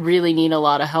don't even really need a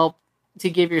lot of help to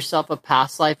give yourself a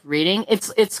past life reading.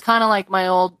 It's kind of like my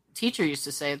old teacher used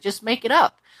to say, just make it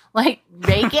up. Like,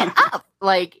 make it up.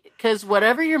 Like, because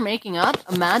whatever you're making up,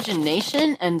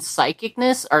 imagination and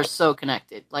psychicness are so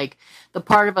connected. Like, the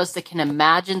part of us that can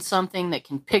imagine something, that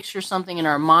can picture something in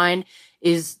our mind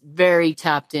is very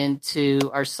tapped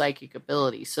into our psychic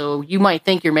ability. So you might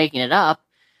think you're making it up,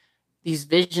 these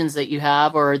visions that you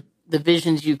have or the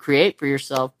visions you create for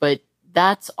yourself, but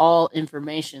that's all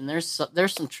information. There's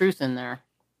some truth in there.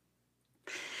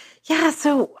 Yeah.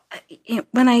 So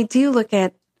when I do look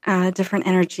at different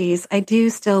energies, I do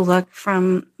still look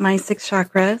from my 6th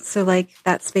chakra. So like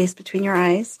that space between your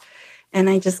eyes. And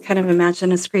I just kind of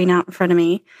imagine a screen out in front of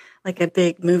me, like a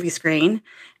big movie screen.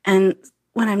 And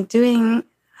when I'm doing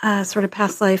sort of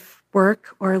past life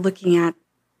work or looking at,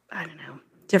 I don't know,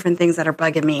 different things that are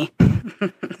bugging me.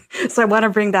 So I want to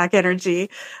bring back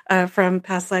energy from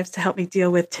past lives to help me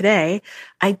deal with today.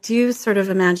 I do sort of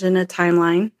imagine a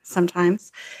timeline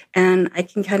sometimes, and I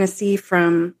can kind of see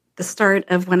from the start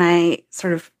of when I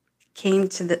sort of came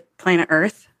to the planet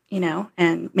Earth, you know,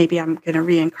 and maybe I'm going to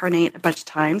reincarnate a bunch of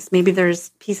times. Maybe there's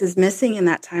pieces missing in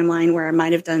that timeline where I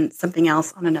might have done something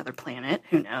else on another planet.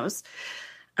 Who knows?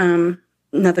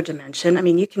 Another dimension. I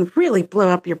mean, you can really blow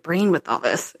up your brain with all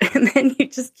this. And then you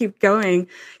just keep going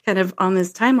kind of on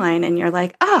this timeline and you're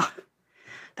like, oh,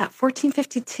 that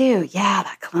 1452. Yeah,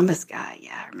 that Columbus guy.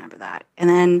 Yeah, I remember that. And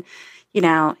then, you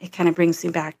know, it kind of brings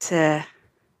you back to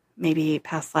maybe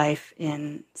past life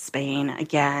in Spain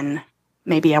again.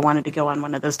 Maybe I wanted to go on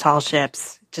one of those tall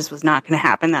ships. It just was not going to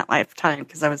happen that lifetime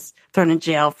because I was thrown in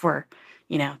jail for,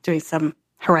 you know, doing some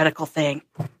heretical thing.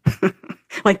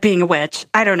 Like being a witch.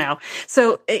 I don't know.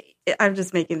 So I'm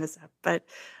just making this up. But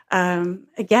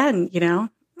again, you know,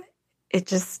 it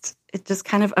just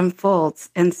kind of unfolds.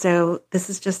 And so this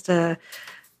is just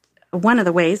one of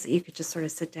the ways that you could just sort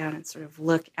of sit down and sort of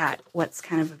look at what's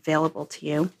kind of available to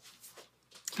you.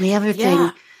 And the other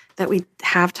thing that we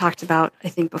have talked about, I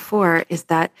think, before is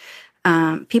that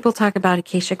people talk about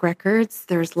Akashic records.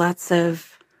 There's lots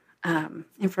of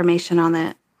information on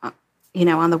the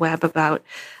on the web about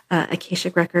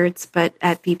Akashic records. But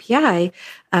at VPI,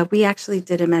 we actually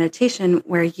did a meditation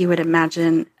where you would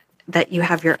imagine that you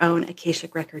have your own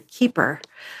Akashic record keeper,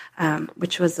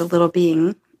 which was a little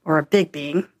being or a big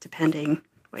being, depending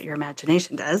what your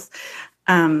imagination does,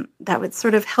 that would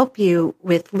sort of help you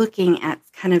with looking at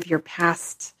kind of your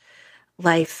past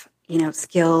life,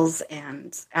 skills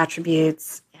and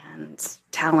attributes and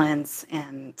talents,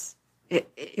 and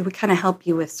it would kind of help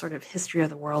you with sort of history of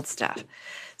the world stuff.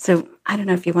 So I don't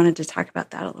know if you wanted to talk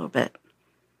about that a little bit.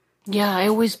 Yeah, I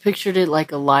always pictured it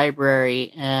like a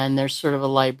library, and there's sort of a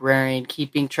librarian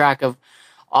keeping track of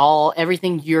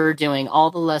everything you're doing,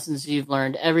 all the lessons you've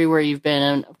learned, everywhere you've been.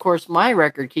 And of course, my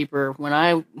record keeper,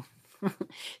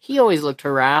 he always looked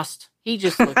harassed. He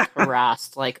just looked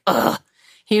harassed, like, ugh.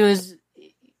 He was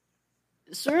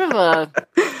sort of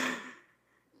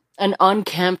an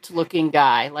unkempt looking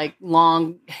guy, like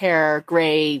long hair,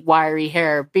 gray, wiry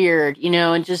hair, beard,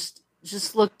 and just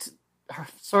looked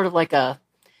sort of like a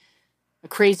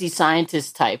crazy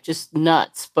scientist type, just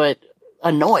nuts, but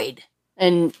annoyed.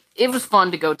 And it was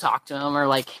fun to go talk to him, or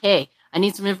like, hey, I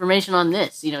need some information on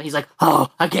this. He's like,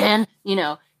 oh, again?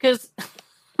 Because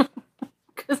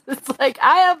it's like,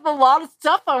 I have a lot of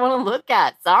stuff I want to look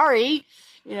at. Sorry.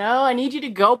 I need you to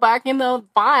go back in the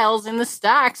files in the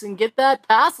stacks and get that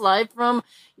past life from,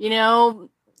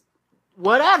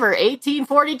 whatever,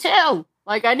 1842.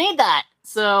 Like, I need that.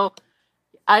 So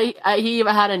he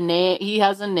had a name. He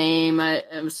has a name.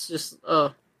 It was just,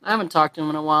 I haven't talked to him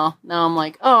in a while. Now I'm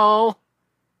like, oh,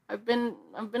 I've been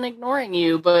ignoring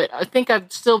you, but I think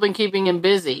I've still been keeping him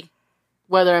busy,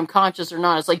 whether I'm conscious or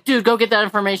not. It's like, dude, go get that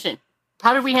information.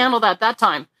 How did we handle that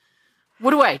time?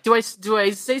 What do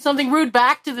I say something rude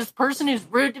back to this person who's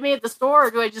rude to me at the store,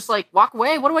 or do I just like walk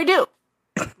away? What do I do?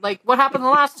 Like, what happened the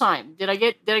last time? Did I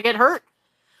get hurt?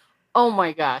 Oh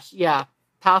my gosh, yeah.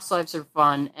 Past lives are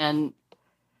fun, and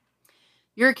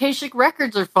your Akashic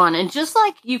records are fun. And just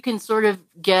like you can sort of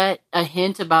get a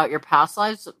hint about your past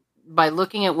lives by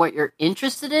looking at what you're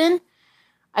interested in,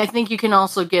 I think you can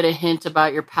also get a hint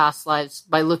about your past lives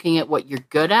by looking at what you're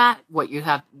good at, what you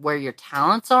have, where your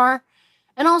talents are,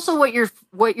 and also what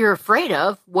you're afraid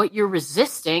of, what you're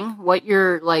resisting, what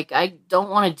you're like, I don't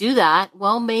want to do that.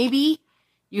 Well, maybe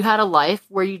you had a life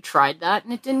where you tried that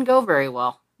and it didn't go very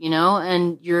well,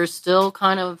 and you're still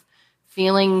kind of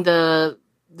feeling the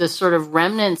sort of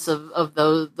remnants of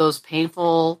those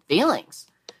painful feelings.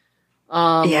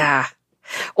 Yeah.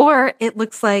 Or it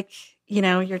looks like,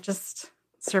 you're just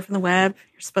surfing the web.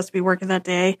 You're supposed to be working that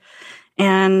day,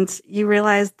 and you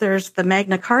realize there's the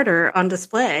Magna Carta on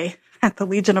display at the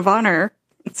Legion of Honor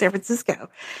in San Francisco.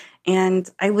 And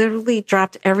I literally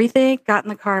dropped everything, got in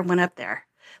the car, and went up there.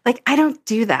 Like, I don't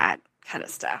do that kind of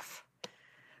stuff.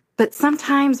 But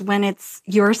sometimes when it's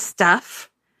your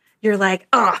stuff, you're like,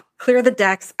 oh, clear the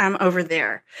decks, I'm over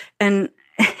there. And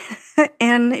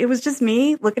and it was just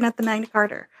me looking at the Magna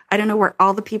Carta. I don't know where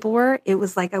all the people were. It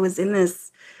was like I was in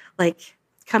this, like,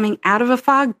 coming out of a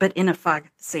fog, but in a fog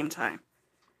at the same time.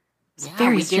 It's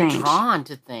very strange. Get drawn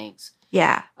to things.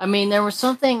 Yeah. I mean, there was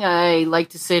something I like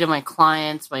to say to my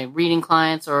clients, my reading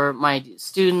clients, or my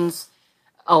students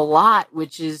a lot,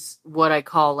 which is what I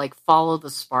call, like, follow the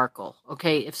sparkle.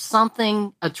 Okay, if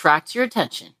something attracts your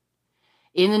attention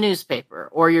in the newspaper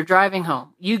or you're driving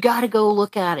home, you got to go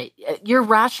look at it. Your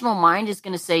rational mind is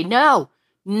going to say, no,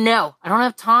 I don't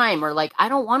have time, or like, I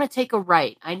don't want to take a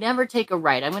right. I never take a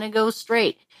right. I'm going to go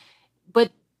straight.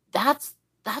 But that's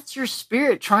your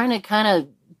spirit trying to kind of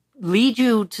lead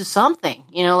you to something,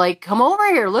 like, come over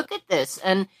here, look at this.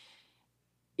 And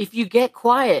if you get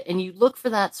quiet and you look for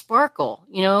that sparkle,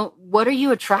 what are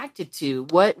you attracted to?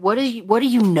 What are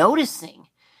you noticing?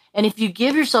 And if you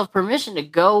give yourself permission to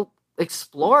go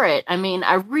explore it, I mean,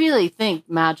 I really think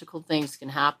magical things can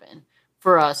happen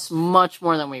for us much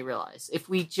more than we realize if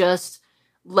we just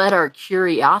let our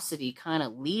curiosity kind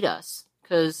of lead us.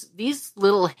 Because these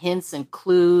little hints and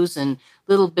clues and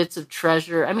little bits of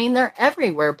treasure, I mean, they're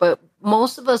everywhere, but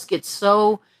most of us get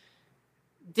so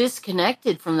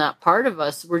disconnected from that part of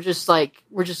us. We're just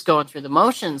going through the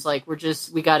motions. Like,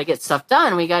 we got to get stuff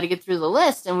done. We got to get through the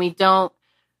list, and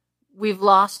we've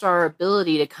lost our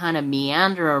ability to kind of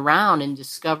meander around and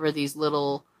discover these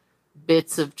little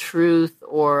bits of truth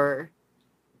or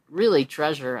really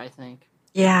treasure, I think.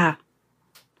 Yeah.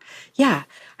 Yeah.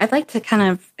 I'd like to kind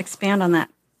of expand on that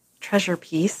treasure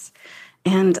piece.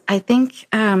 And I think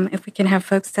if we can have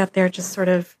folks out there just sort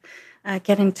of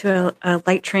get into a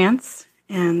light trance,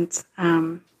 and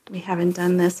we haven't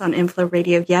done this on Inflow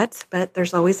Radio yet, but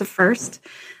there's always a first.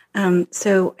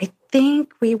 So I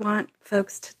think we want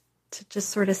folks to just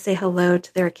sort of say hello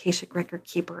to their Akashic record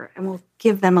keeper, and we'll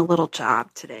give them a little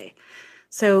job today.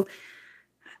 So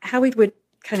how we would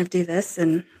kind of do this,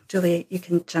 and Julia, you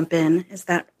can jump in, is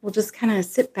that we'll just kind of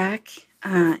sit back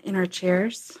in our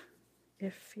chairs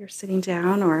if you're sitting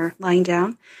down or lying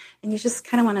down, and you just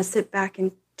kind of want to sit back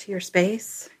into your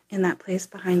space in that place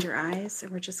behind your eyes,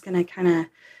 and we're just going to kind of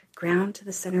ground to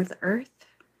the center of the earth.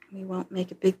 We won't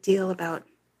make a big deal about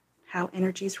how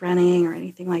energy's running or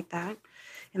anything like that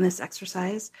in this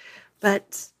exercise.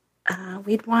 But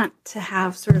we'd want to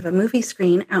have sort of a movie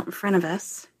screen out in front of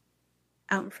us,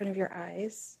 out in front of your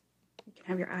eyes. You can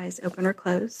have your eyes open or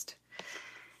closed.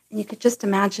 And you could just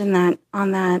imagine that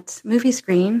on that movie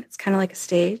screen, it's kind of like a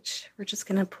stage. We're just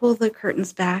going to pull the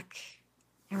curtains back,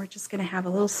 and we're just going to have a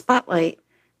little spotlight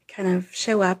kind of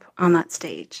show up on that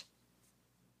stage.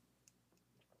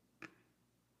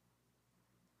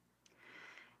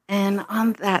 And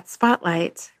on that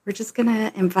spotlight, we're just going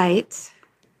to invite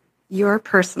your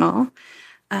personal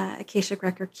Akashic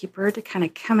Record Keeper to kind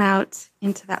of come out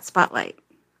into that spotlight.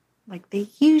 Like, they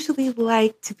usually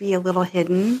like to be a little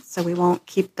hidden, so we won't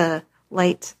keep the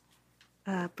light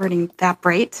burning that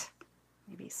bright.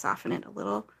 Maybe soften it a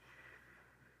little.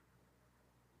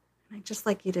 And I'd just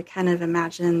like you to kind of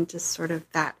imagine just sort of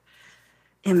that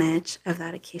image of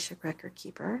that Akashic Record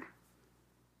Keeper.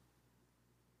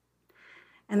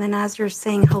 And then as you're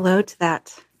saying hello to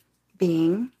that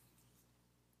being,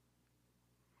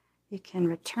 you can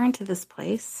return to this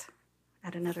place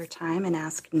at another time and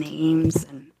ask names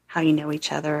and how you know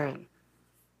each other and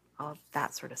all of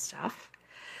that sort of stuff.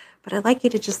 But I'd like you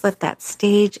to just let that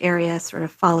stage area sort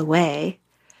of fall away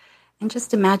and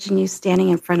just imagine you standing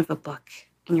in front of a book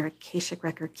and your Akashic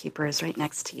Record Keeper is right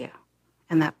next to you.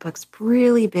 And that book's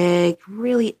really big,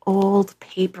 really old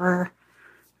paper.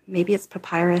 Maybe it's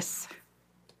papyrus.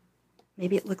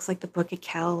 Maybe it looks like the Book of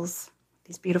Kells,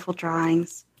 these beautiful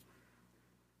drawings.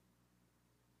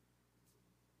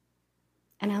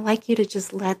 And I'd like you to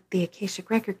just let the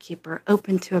Akashic Record Keeper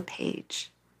open to a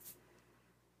page.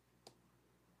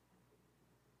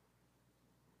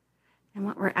 And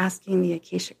what we're asking the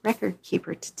Akashic Record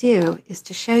Keeper to do is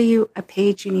to show you a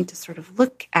page you need to sort of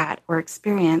look at or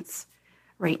experience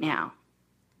right now,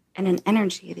 and an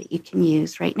energy that you can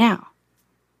use right now.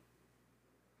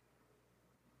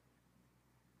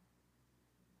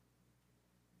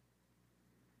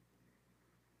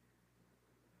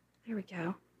 There we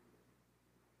go.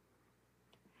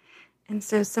 And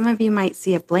so some of you might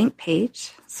see a blank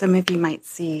page. Some of you might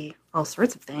see all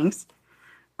sorts of things.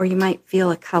 Or you might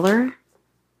feel a color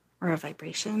or a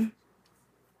vibration.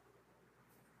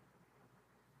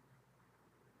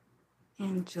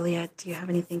 And Juliet, do you have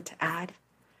anything to add?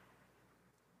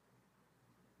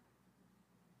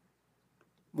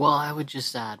 Well, I would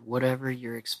just add, whatever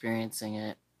you're experiencing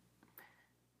it,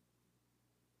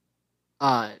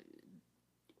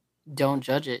 don't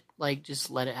judge it. Like, just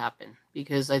let it happen.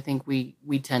 Because I think we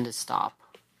tend to stop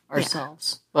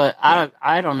ourselves. Yeah. But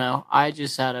I don't know. I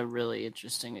just had a really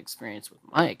interesting experience with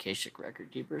my Akashic Record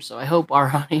Keeper, so I hope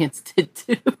our audience did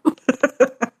too.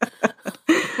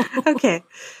 Okay.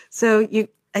 So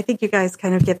I think you guys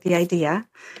kind of get the idea.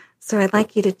 So I'd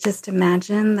like you to just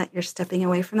imagine that you're stepping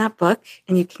away from that book,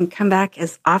 and you can come back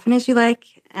as often as you like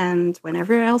and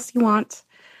whenever else you want.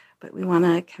 But we want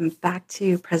to come back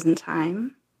to present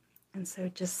time. And so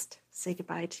just say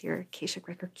goodbye to your Akashic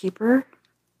Record Keeper.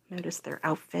 Notice their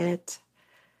outfit,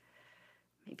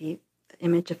 maybe the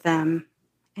image of them,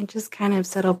 and just kind of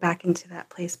settle back into that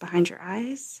place behind your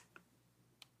eyes.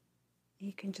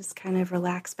 You can just kind of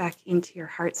relax back into your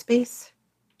heart space,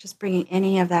 just bringing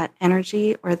any of that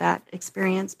energy or that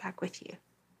experience back with you.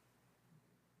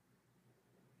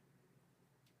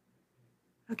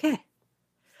 Okay.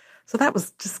 So that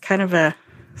was just kind of a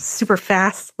super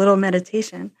fast little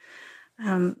meditation.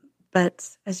 But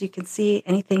as you can see,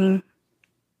 anything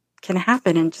can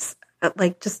happen in just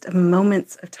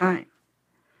moments of time.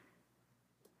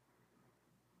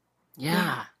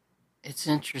 Yeah, it's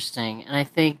interesting. And I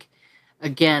think,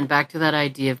 again, back to that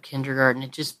idea of kindergarten,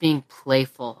 and just being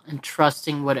playful and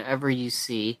trusting whatever you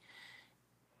see.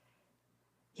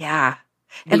 Yeah.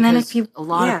 Because and then if you, a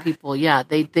lot of people,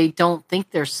 they don't think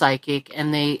they're psychic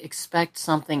and they expect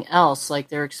something else. Like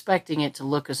they're expecting it to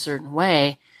look a certain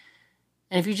way.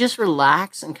 And if you just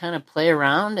relax and kind of play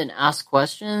around and ask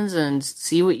questions and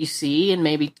see what you see and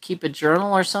maybe keep a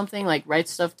journal or something, like write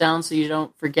stuff down so you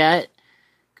don't forget,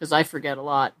 because I forget a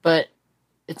lot. But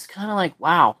it's kind of like,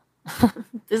 wow,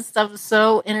 this stuff is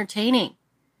so entertaining.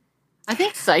 I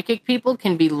think psychic people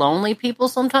can be lonely people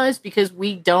sometimes because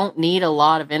we don't need a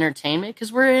lot of entertainment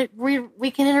because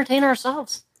we can entertain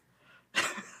ourselves.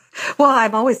 Well,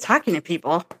 I'm always talking to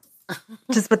people,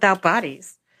 just without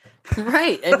bodies.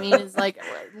 Right. I mean, it's like,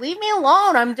 leave me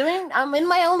alone. I'm in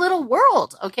my own little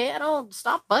world. Okay. I don't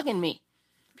stop bugging me.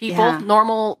 People,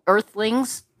 normal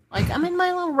earthlings. Like, I'm in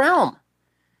my little realm.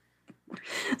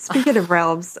 Speaking of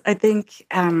realms, I think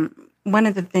one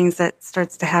of the things that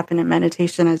starts to happen in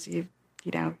meditation as you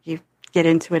get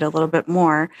into it a little bit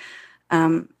more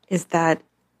is that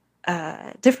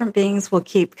different beings will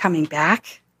keep coming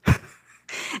back.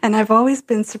 And I've always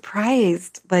been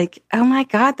surprised, like, oh my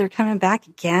God, they're coming back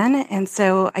again. And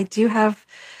so I do have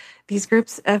these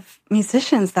groups of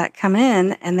musicians that come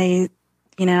in and they,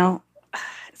 you know,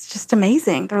 it's just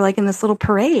amazing. They're like in this little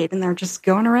parade and they're just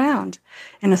going around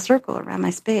in a circle around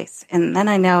my space. And then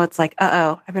I know it's like,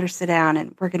 uh-oh, I better sit down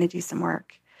and we're going to do some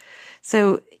work.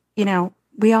 So, you know,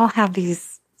 we all have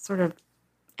these sort of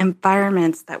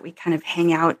environments that we kind of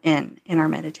hang out in our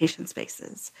meditation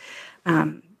spaces.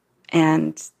 I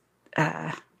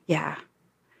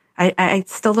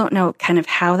still don't know kind of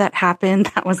how that happened.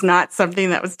 That was not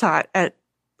something that was taught at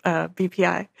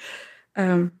BPI.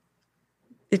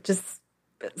 It just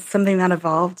something that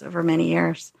evolved over many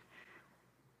years.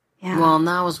 Yeah. Well, and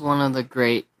that was one of the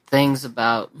great things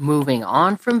about moving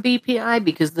on from BPI,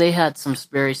 because they had some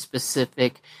very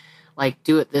specific, like,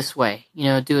 do it this way,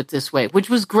 do it this way, which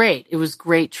was great. It was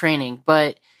great training,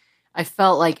 but I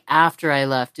felt like after I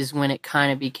left is when it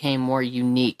kind of became more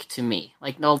unique to me.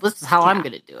 Like, no, this is how I'm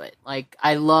going to do it. Like,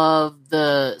 I love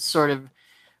the sort of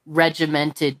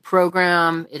regimented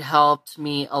program. It helped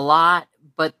me a lot.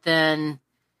 But then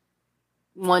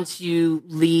once you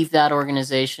leave that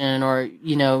organization or,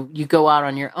 you go out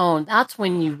on your own, that's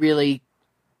when you really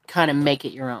kind of make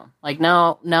it your own. Like,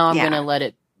 now I'm going to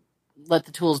let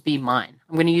the tools be mine.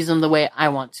 I'm going to use them the way I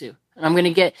want to. And I'm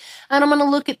going to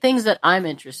look at things that I'm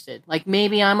interested. Like,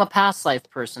 maybe I'm a past life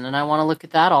person and I want to look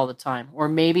at that all the time. Or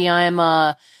maybe I'm,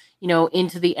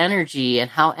 into the energy and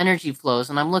how energy flows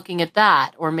and I'm looking at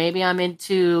that. Or maybe I'm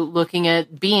into looking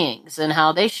at beings and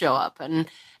how they show up. And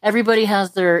everybody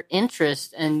has their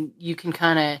interest and you can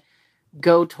kind of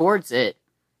go towards it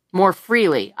more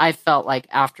freely. I felt like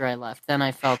after I left, then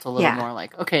I felt a little more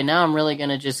like, okay, now I'm really going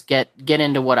to just get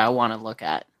into what I want to look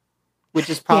at. Which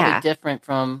is probably different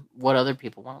from what other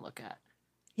people want to look at.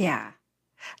 Yeah.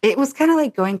 It was kind of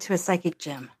like going to a psychic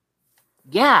gym.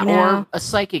 Yeah, or a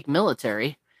psychic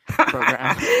military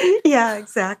program. Yeah,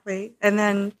 exactly. And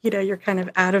then, you're kind of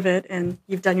out of it and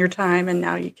you've done your time and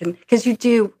now you can, because you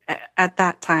do, at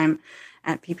that time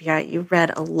at PPI, you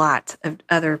read a lot of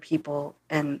other people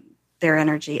and their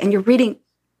energy and you're reading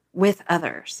with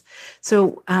others.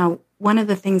 So one of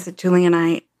the things that Julie and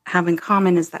I have in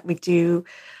common is that we do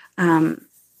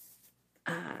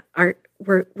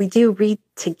we do read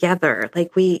together.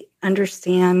 Like, we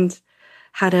understand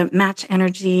how to match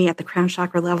energy at the crown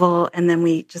chakra level, and then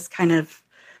we just kind of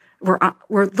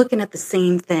we're looking at the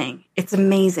same thing. It's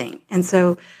amazing. And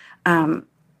so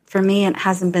for me, it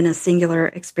hasn't been a singular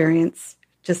experience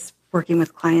just working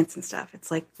with clients and stuff. It's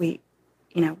like we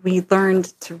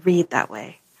learned to read that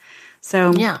way.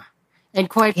 So yeah. And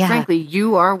quite frankly,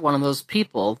 you are one of those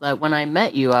people that when I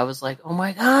met you, I was like, oh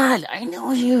my God, I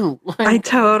know you. Like, I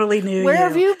totally knew where you. Where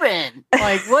have you been?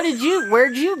 Like,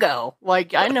 where'd you go?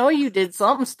 Like, I know you did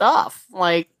some stuff,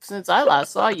 like, since I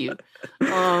last saw you.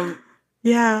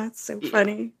 Yeah, it's so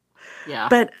funny. Yeah.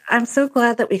 But I'm so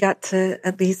glad that we got to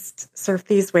at least surf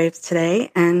these waves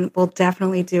today, and we'll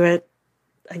definitely do it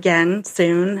again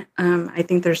soon. I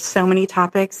think there's so many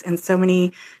topics and so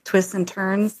many twists and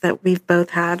turns that we've both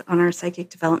had on our psychic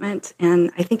development.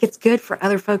 And I think it's good for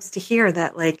other folks to hear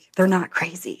that, like, they're not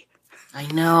crazy. I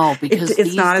know, because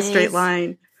it's not a straight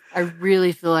line. I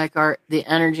really feel like the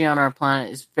energy on our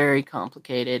planet is very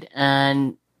complicated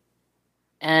and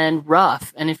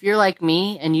rough. And if you're like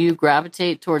me and you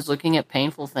gravitate towards looking at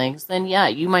painful things, then yeah,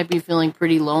 you might be feeling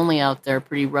pretty lonely out there,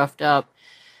 pretty roughed up,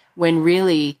 when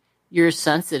really you're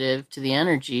sensitive to the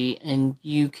energy and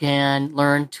you can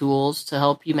learn tools to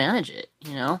help you manage it,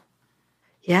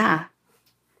 Yeah.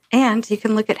 And you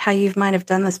can look at how you might have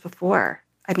done this before.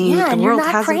 I mean, the world you're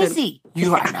not hasn't crazy. been...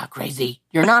 You are not crazy.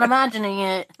 You're not imagining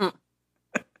it.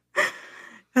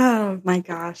 Oh my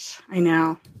gosh. I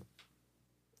know.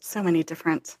 So many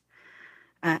different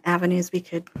avenues we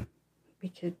could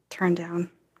turn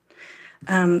down.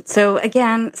 So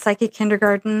again, Psychic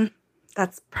Kindergarten,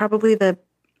 that's probably the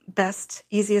best,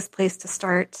 easiest place to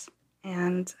start.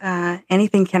 And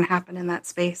anything can happen in that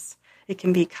space. It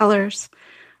can be colors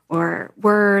or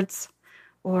words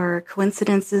or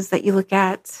coincidences that you look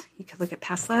at. You could look at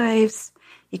past lives.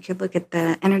 You could look at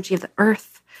the energy of the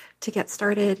earth to get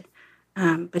started.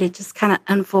 But it just kind of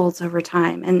unfolds over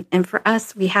time. And for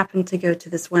us, we happen to go to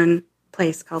this one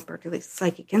place called Berkeley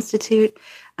Psychic Institute.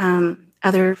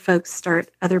 Other folks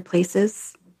start other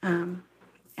places.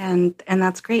 And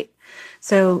that's great.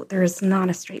 So there is not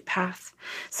a straight path.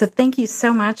 So thank you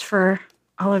so much for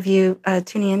all of you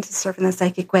tuning in to Surfing the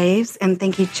Psychic Waves. And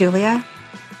thank you, Julia.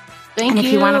 Thank you. And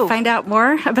if you want to find out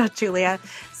more about Julia,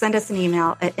 send us an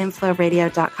email at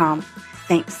infloradio.com.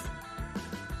 Thanks.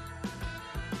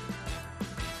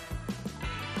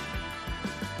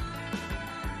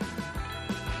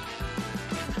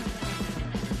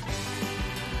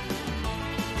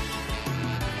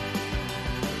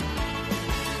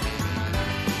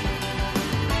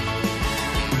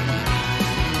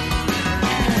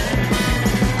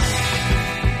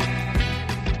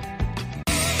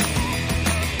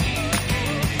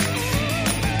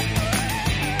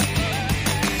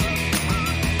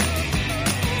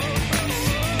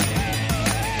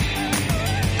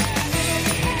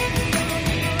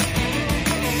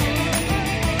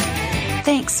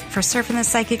 Thanks for surfing the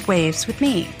psychic waves with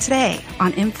me today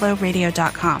on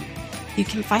inflowradio.com. You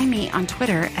can find me on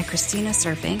Twitter at Christina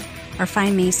Surfing, or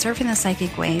find me surfing the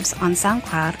psychic waves on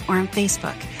SoundCloud or on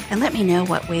Facebook, and let me know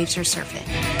what waves you're surfing.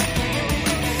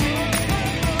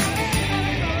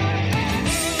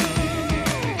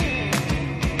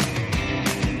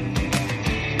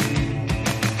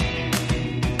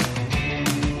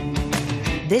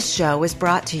 This show is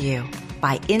brought to you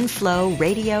by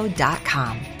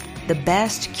inflowradio.com, the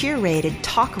best curated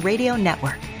talk radio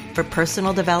network for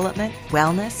personal development,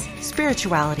 wellness,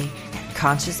 spirituality, and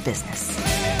conscious business.